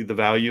probably see the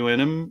value in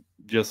him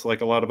just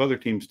like a lot of other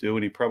teams do.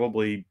 And he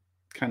probably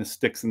kind of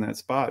sticks in that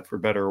spot for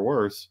better or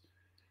worse.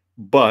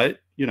 But,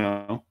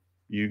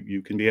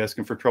 you can be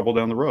asking for trouble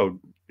down the road.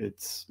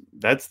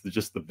 That's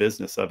just the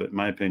business of it, in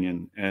my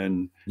opinion.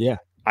 And yeah,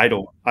 I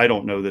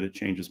don't know that it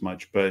changes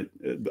much, but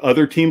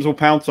other teams will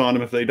pounce on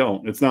him if they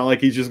don't. It's not like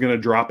he's just going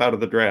to drop out of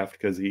the draft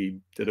because he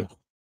did a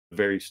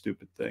very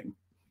stupid thing.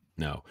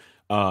 No.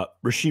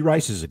 Rashee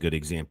Rice is a good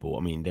example.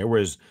 I mean, there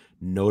was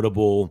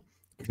notable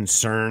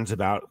concerns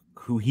about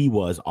who he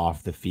was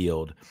off the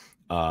field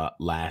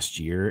last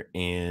year.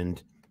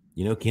 And,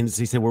 Kansas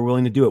City said, we're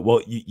willing to do it.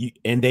 Well,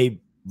 and they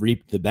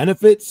reaped the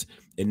benefits,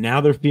 and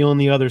now they're feeling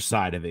the other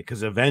side of it.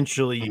 Because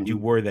eventually you do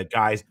worry that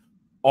guys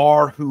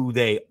are who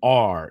they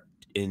are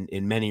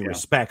in many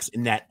respects.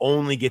 And that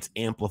only gets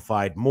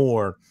amplified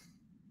more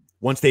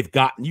once they've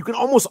gotten, you can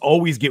almost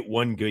always get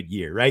one good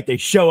year, right? They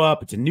show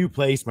up, it's a new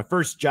place, my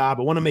first job.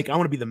 I want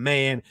to be the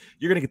man.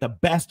 You're going to get the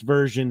best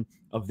version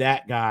of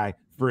that guy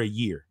for a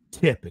year,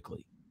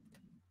 typically.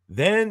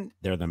 Then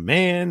they're the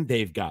man,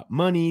 they've got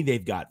money,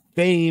 they've got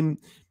fame,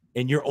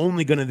 and you're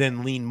only going to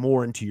then lean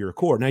more into your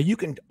core. Now, you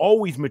can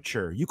always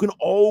mature. You can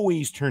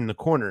always turn the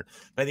corner.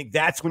 But I think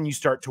that's when you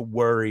start to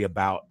worry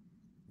about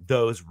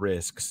those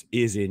risks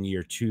is in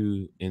year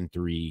 2 and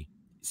 3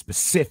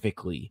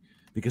 specifically,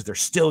 because they're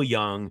still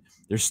young.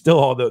 They're still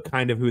all the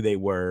kind of who they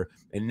were.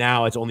 And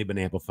now it's only been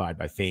amplified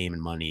by fame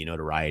and money and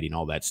notoriety and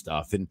all that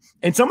stuff. And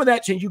some of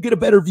that change, you get a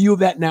better view of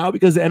that now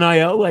because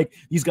NIL, like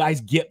these guys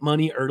get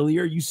money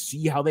earlier. You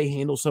see how they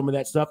handle some of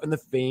that stuff and the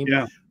fame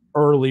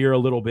earlier a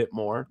little bit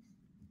more.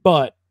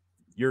 But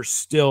you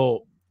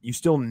still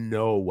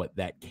know what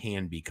that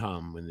can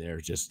become when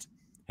they're just,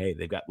 hey,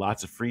 they've got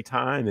lots of free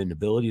time and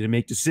ability to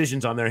make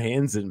decisions on their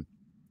hands. And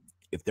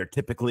if they're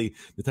typically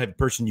the type of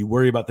person you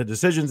worry about the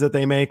decisions that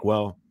they make,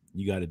 well,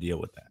 you got to deal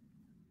with that.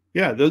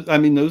 Yeah,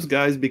 those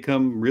guys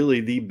become really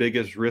the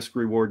biggest risk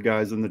reward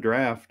guys in the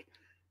draft.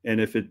 And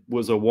if it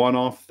was a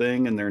one-off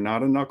thing and they're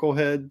not a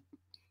knucklehead,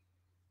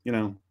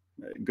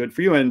 good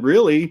for you. And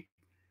really,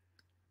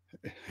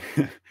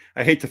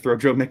 I hate to throw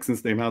Joe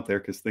Mixon's name out there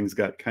because things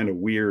got kind of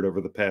weird over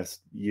the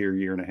past year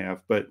and a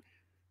half. But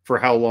for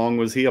how long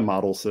was he a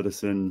model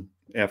citizen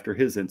after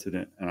his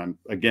incident? And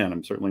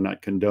I'm certainly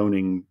not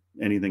condoning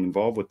anything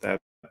involved with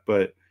that,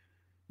 but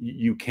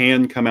you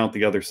can come out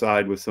the other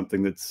side with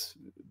something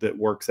that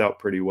works out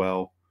pretty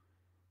well.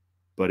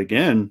 But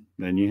again,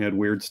 then you had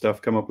weird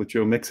stuff come up with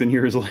Joe Mixon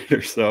years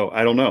later. So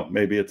I don't know.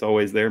 Maybe it's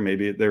always there.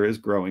 Maybe there is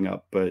growing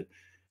up, but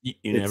you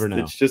never know.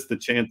 It's just the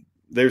chance.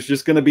 There's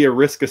just going to be a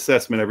risk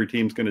assessment every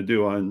team's going to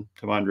do on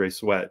T'Vondre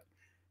Sweat,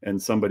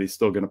 and somebody's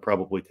still going to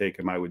probably take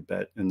him, I would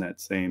bet, in that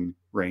same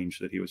range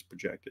that he was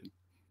projected.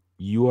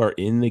 You are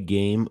in the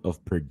game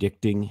of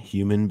predicting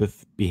human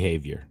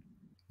behavior.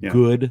 Yeah.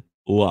 Good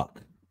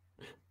luck.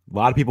 A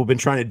lot of people have been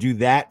trying to do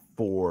that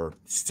for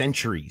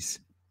centuries.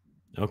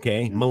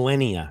 Okay. Yeah.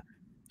 Millennia.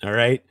 All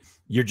right.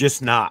 You're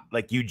just not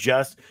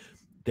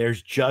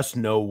there's just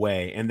no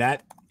way. And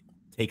that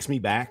takes me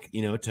back,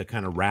 to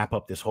kind of wrap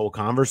up this whole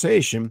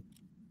conversation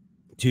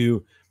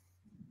to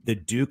the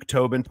Duke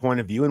Tobin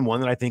point of view, and one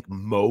that I think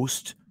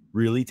most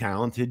really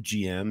talented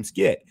GMs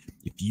get.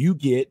 If you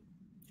get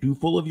too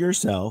full of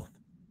yourself,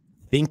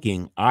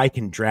 thinking I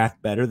can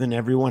draft better than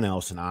everyone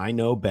else and I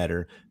know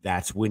better,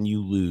 that's when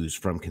you lose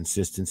from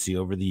consistency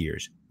over the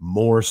years.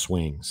 More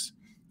swings.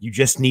 You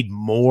just need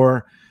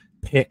more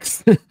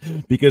picks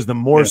because the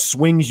more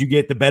swings you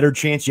get, the better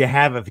chance you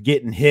have of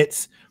getting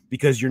hits,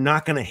 because you're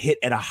not going to hit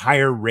at a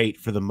higher rate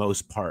for the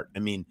most part. I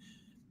mean,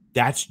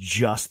 that's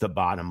just the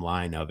bottom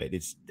line of it.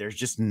 There's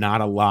just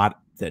not a lot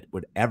that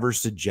would ever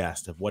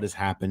suggest of what has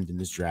happened in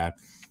this draft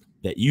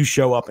that you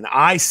show up and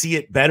I see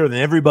it better than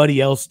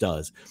everybody else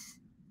does.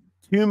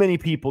 Too many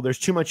people, there's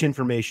too much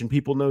information.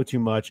 People know too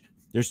much.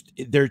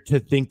 They're to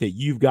think that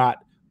you've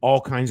got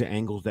all kinds of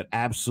angles that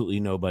absolutely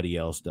nobody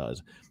else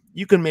does.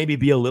 You can maybe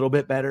be a little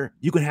bit better.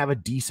 You can have a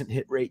decent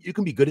hit rate. You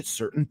can be good at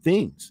certain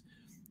things,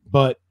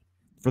 but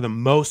for the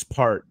most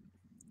part,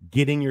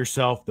 getting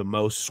yourself the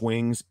most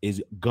swings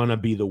is going to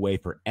be the way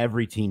for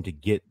every team to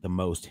get the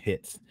most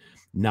hits,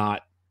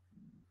 not,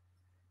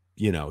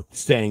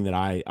 saying that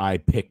I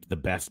picked the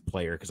best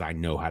player because I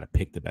know how to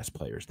pick the best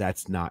players.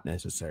 That's not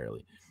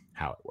necessarily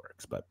how it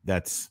works, but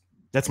that's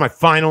my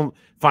final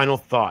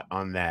thought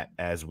on that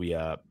as we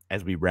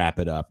wrap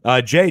it up.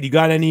 Jay, do you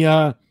got any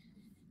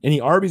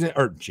Arby's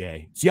or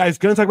Jay? See, I was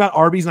going to talk about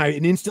Arby's and I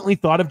instantly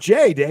thought of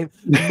Jay, Dave.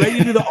 I'm ready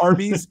to do the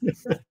Arby's.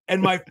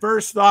 And my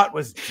first thought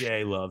was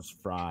Jay loves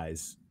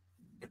fries,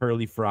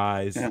 curly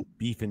fries,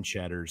 beef and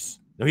cheddars.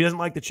 No, he doesn't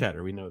like the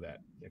cheddar. We know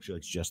that. He actually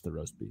likes just the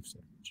roast beef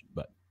sandwich.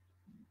 But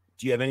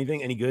do you have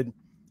anything? Any good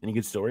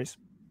stories?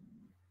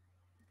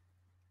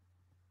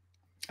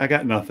 I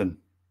got nothing.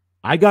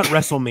 I got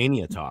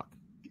WrestleMania talk.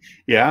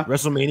 Yeah.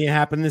 WrestleMania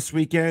happened this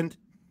weekend.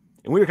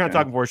 And we were kind of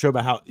talking before our show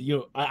about how,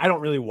 I don't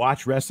really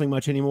watch wrestling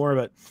much anymore,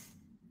 but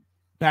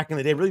back in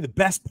the day, really the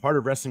best part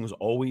of wrestling was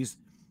always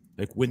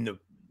like when the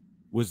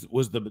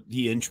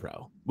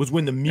intro, was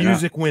when the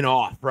music went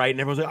off, right? And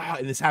everyone's like,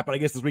 and this happened, I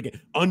guess, this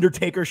weekend.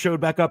 Undertaker showed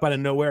back up out of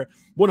nowhere.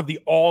 One of the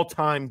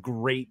all-time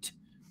great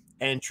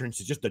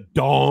entrances, just a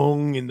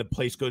dong and the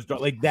place goes dark.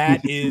 Like,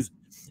 that is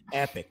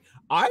epic.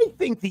 I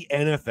think the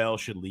NFL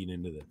should lean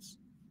into this.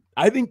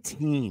 I think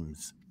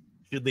teams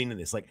should lean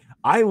into this. Like,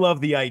 I love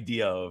the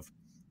idea of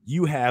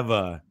you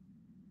have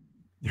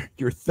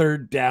your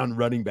third down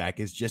running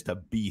back is just a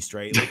beast,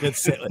 right? Like,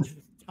 let's say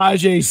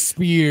Tajay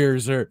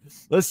Spears, or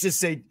let's just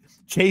say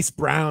Chase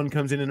Brown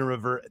comes in a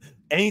revert.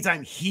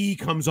 Anytime he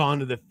comes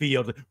onto the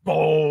field,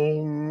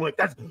 boom, like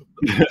that's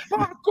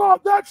oh God,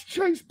 that's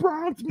Chase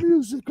Brown's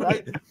music,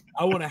 right?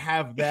 I want to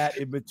have that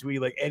in between,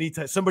 like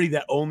anytime somebody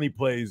that only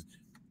plays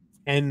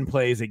 10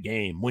 plays a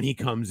game, when he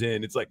comes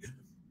in, it's like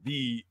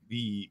the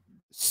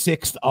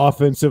sixth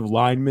offensive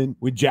lineman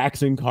with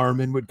Jackson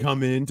Carman would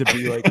come in to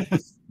be like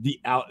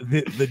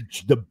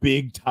the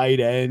big tight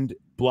end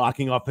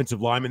blocking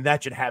offensive lineman.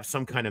 That should have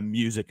some kind of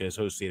music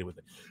associated with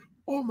it.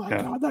 Oh my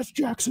God, that's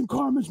Jackson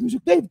Carman's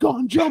music. They've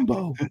gone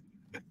jumbo.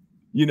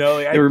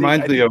 It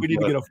reminds me of we need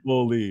to get a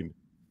full lean.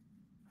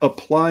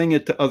 Applying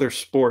it to other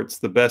sports,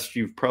 the best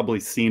you've probably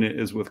seen it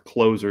is with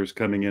closers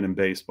coming in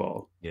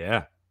baseball.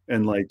 Yeah.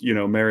 And like,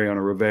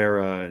 Mariano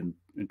Rivera and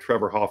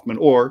Trevor Hoffman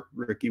or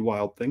Ricky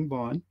Wild Thing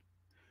Vaughn.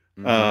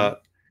 Mm-hmm.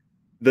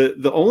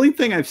 The only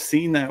thing I've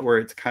seen that where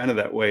it's kind of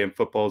that way in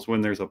football is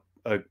when there's a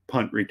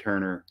punt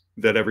returner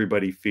that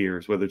everybody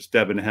fears, whether it's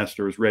Devin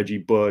Hester, Reggie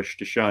Bush,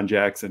 Deshaun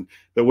Jackson,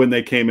 that when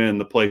they came in,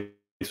 the place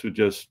would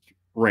just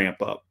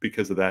ramp up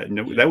because of that.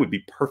 And that would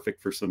be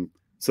perfect for some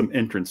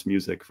entrance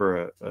music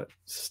for a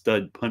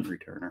stud punt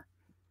returner.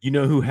 You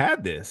know who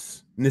had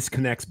this? And this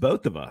connects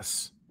both of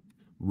us.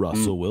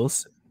 Russell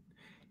Wilson.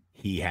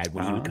 He had,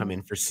 when he would come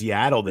in for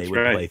Seattle, they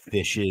would play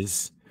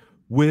Fishes.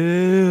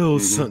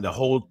 Wilson. Mm-hmm. The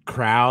whole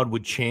crowd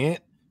would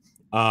chant.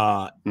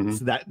 So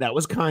that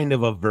was kind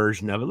of a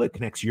version of it. It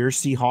connects your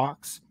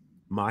Seahawks,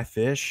 my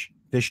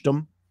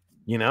fishdom,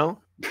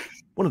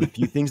 one of the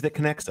few things that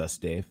connects us,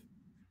 Dave.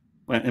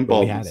 And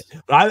we had it.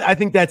 But I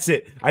think that's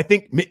it. I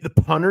think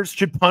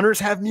should punters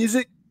have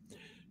music?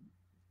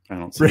 I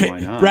don't see why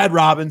not. Brad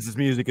Robbins'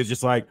 music is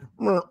just like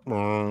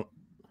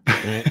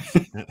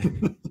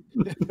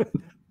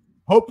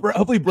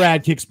hopefully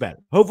Brad kicks better.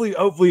 Hopefully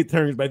it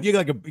turns better. If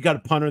you got a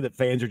punter that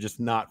fans are just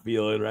not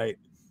feeling right.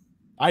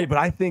 But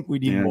I think we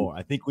need more.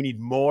 I think we need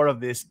more of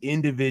this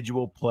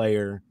individual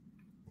player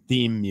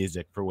theme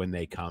music for when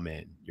they come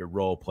in. Your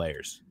role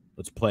players.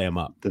 Let's play them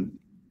up.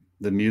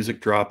 The music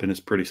dropping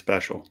is pretty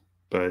special,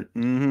 but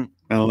I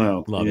don't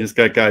know. You just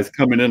got guys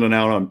coming in and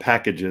out on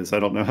packages. I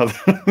don't know how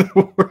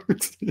that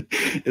works.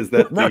 Is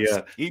that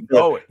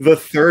the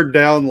third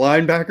down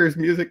linebackers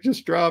music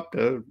just dropped?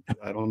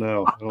 I don't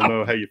know. I don't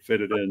know how you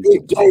fit it in.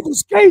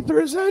 Davis Gaither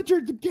has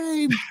entered the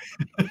game.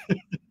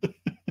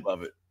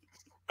 Love it.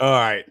 All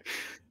right.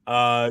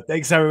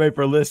 Thanks everybody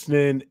for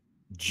listening.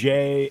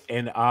 Jay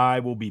and I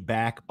will be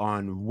back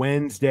on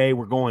Wednesday.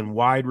 We're going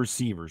wide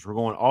receivers. We're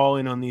going all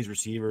in on these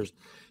receivers,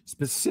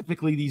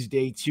 specifically these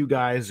day two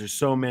guys. There's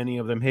so many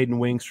of them. Hayden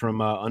Winks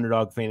from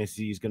Underdog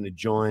Fantasy is going to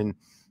join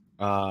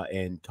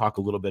and talk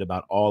a little bit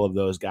about all of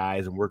those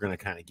guys. And we're going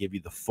to kind of give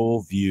you the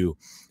full view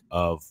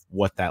of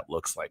what that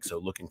looks like. So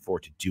looking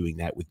forward to doing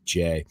that with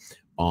Jay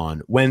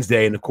on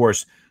Wednesday. And of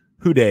course,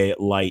 Who Day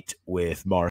Light with Mark.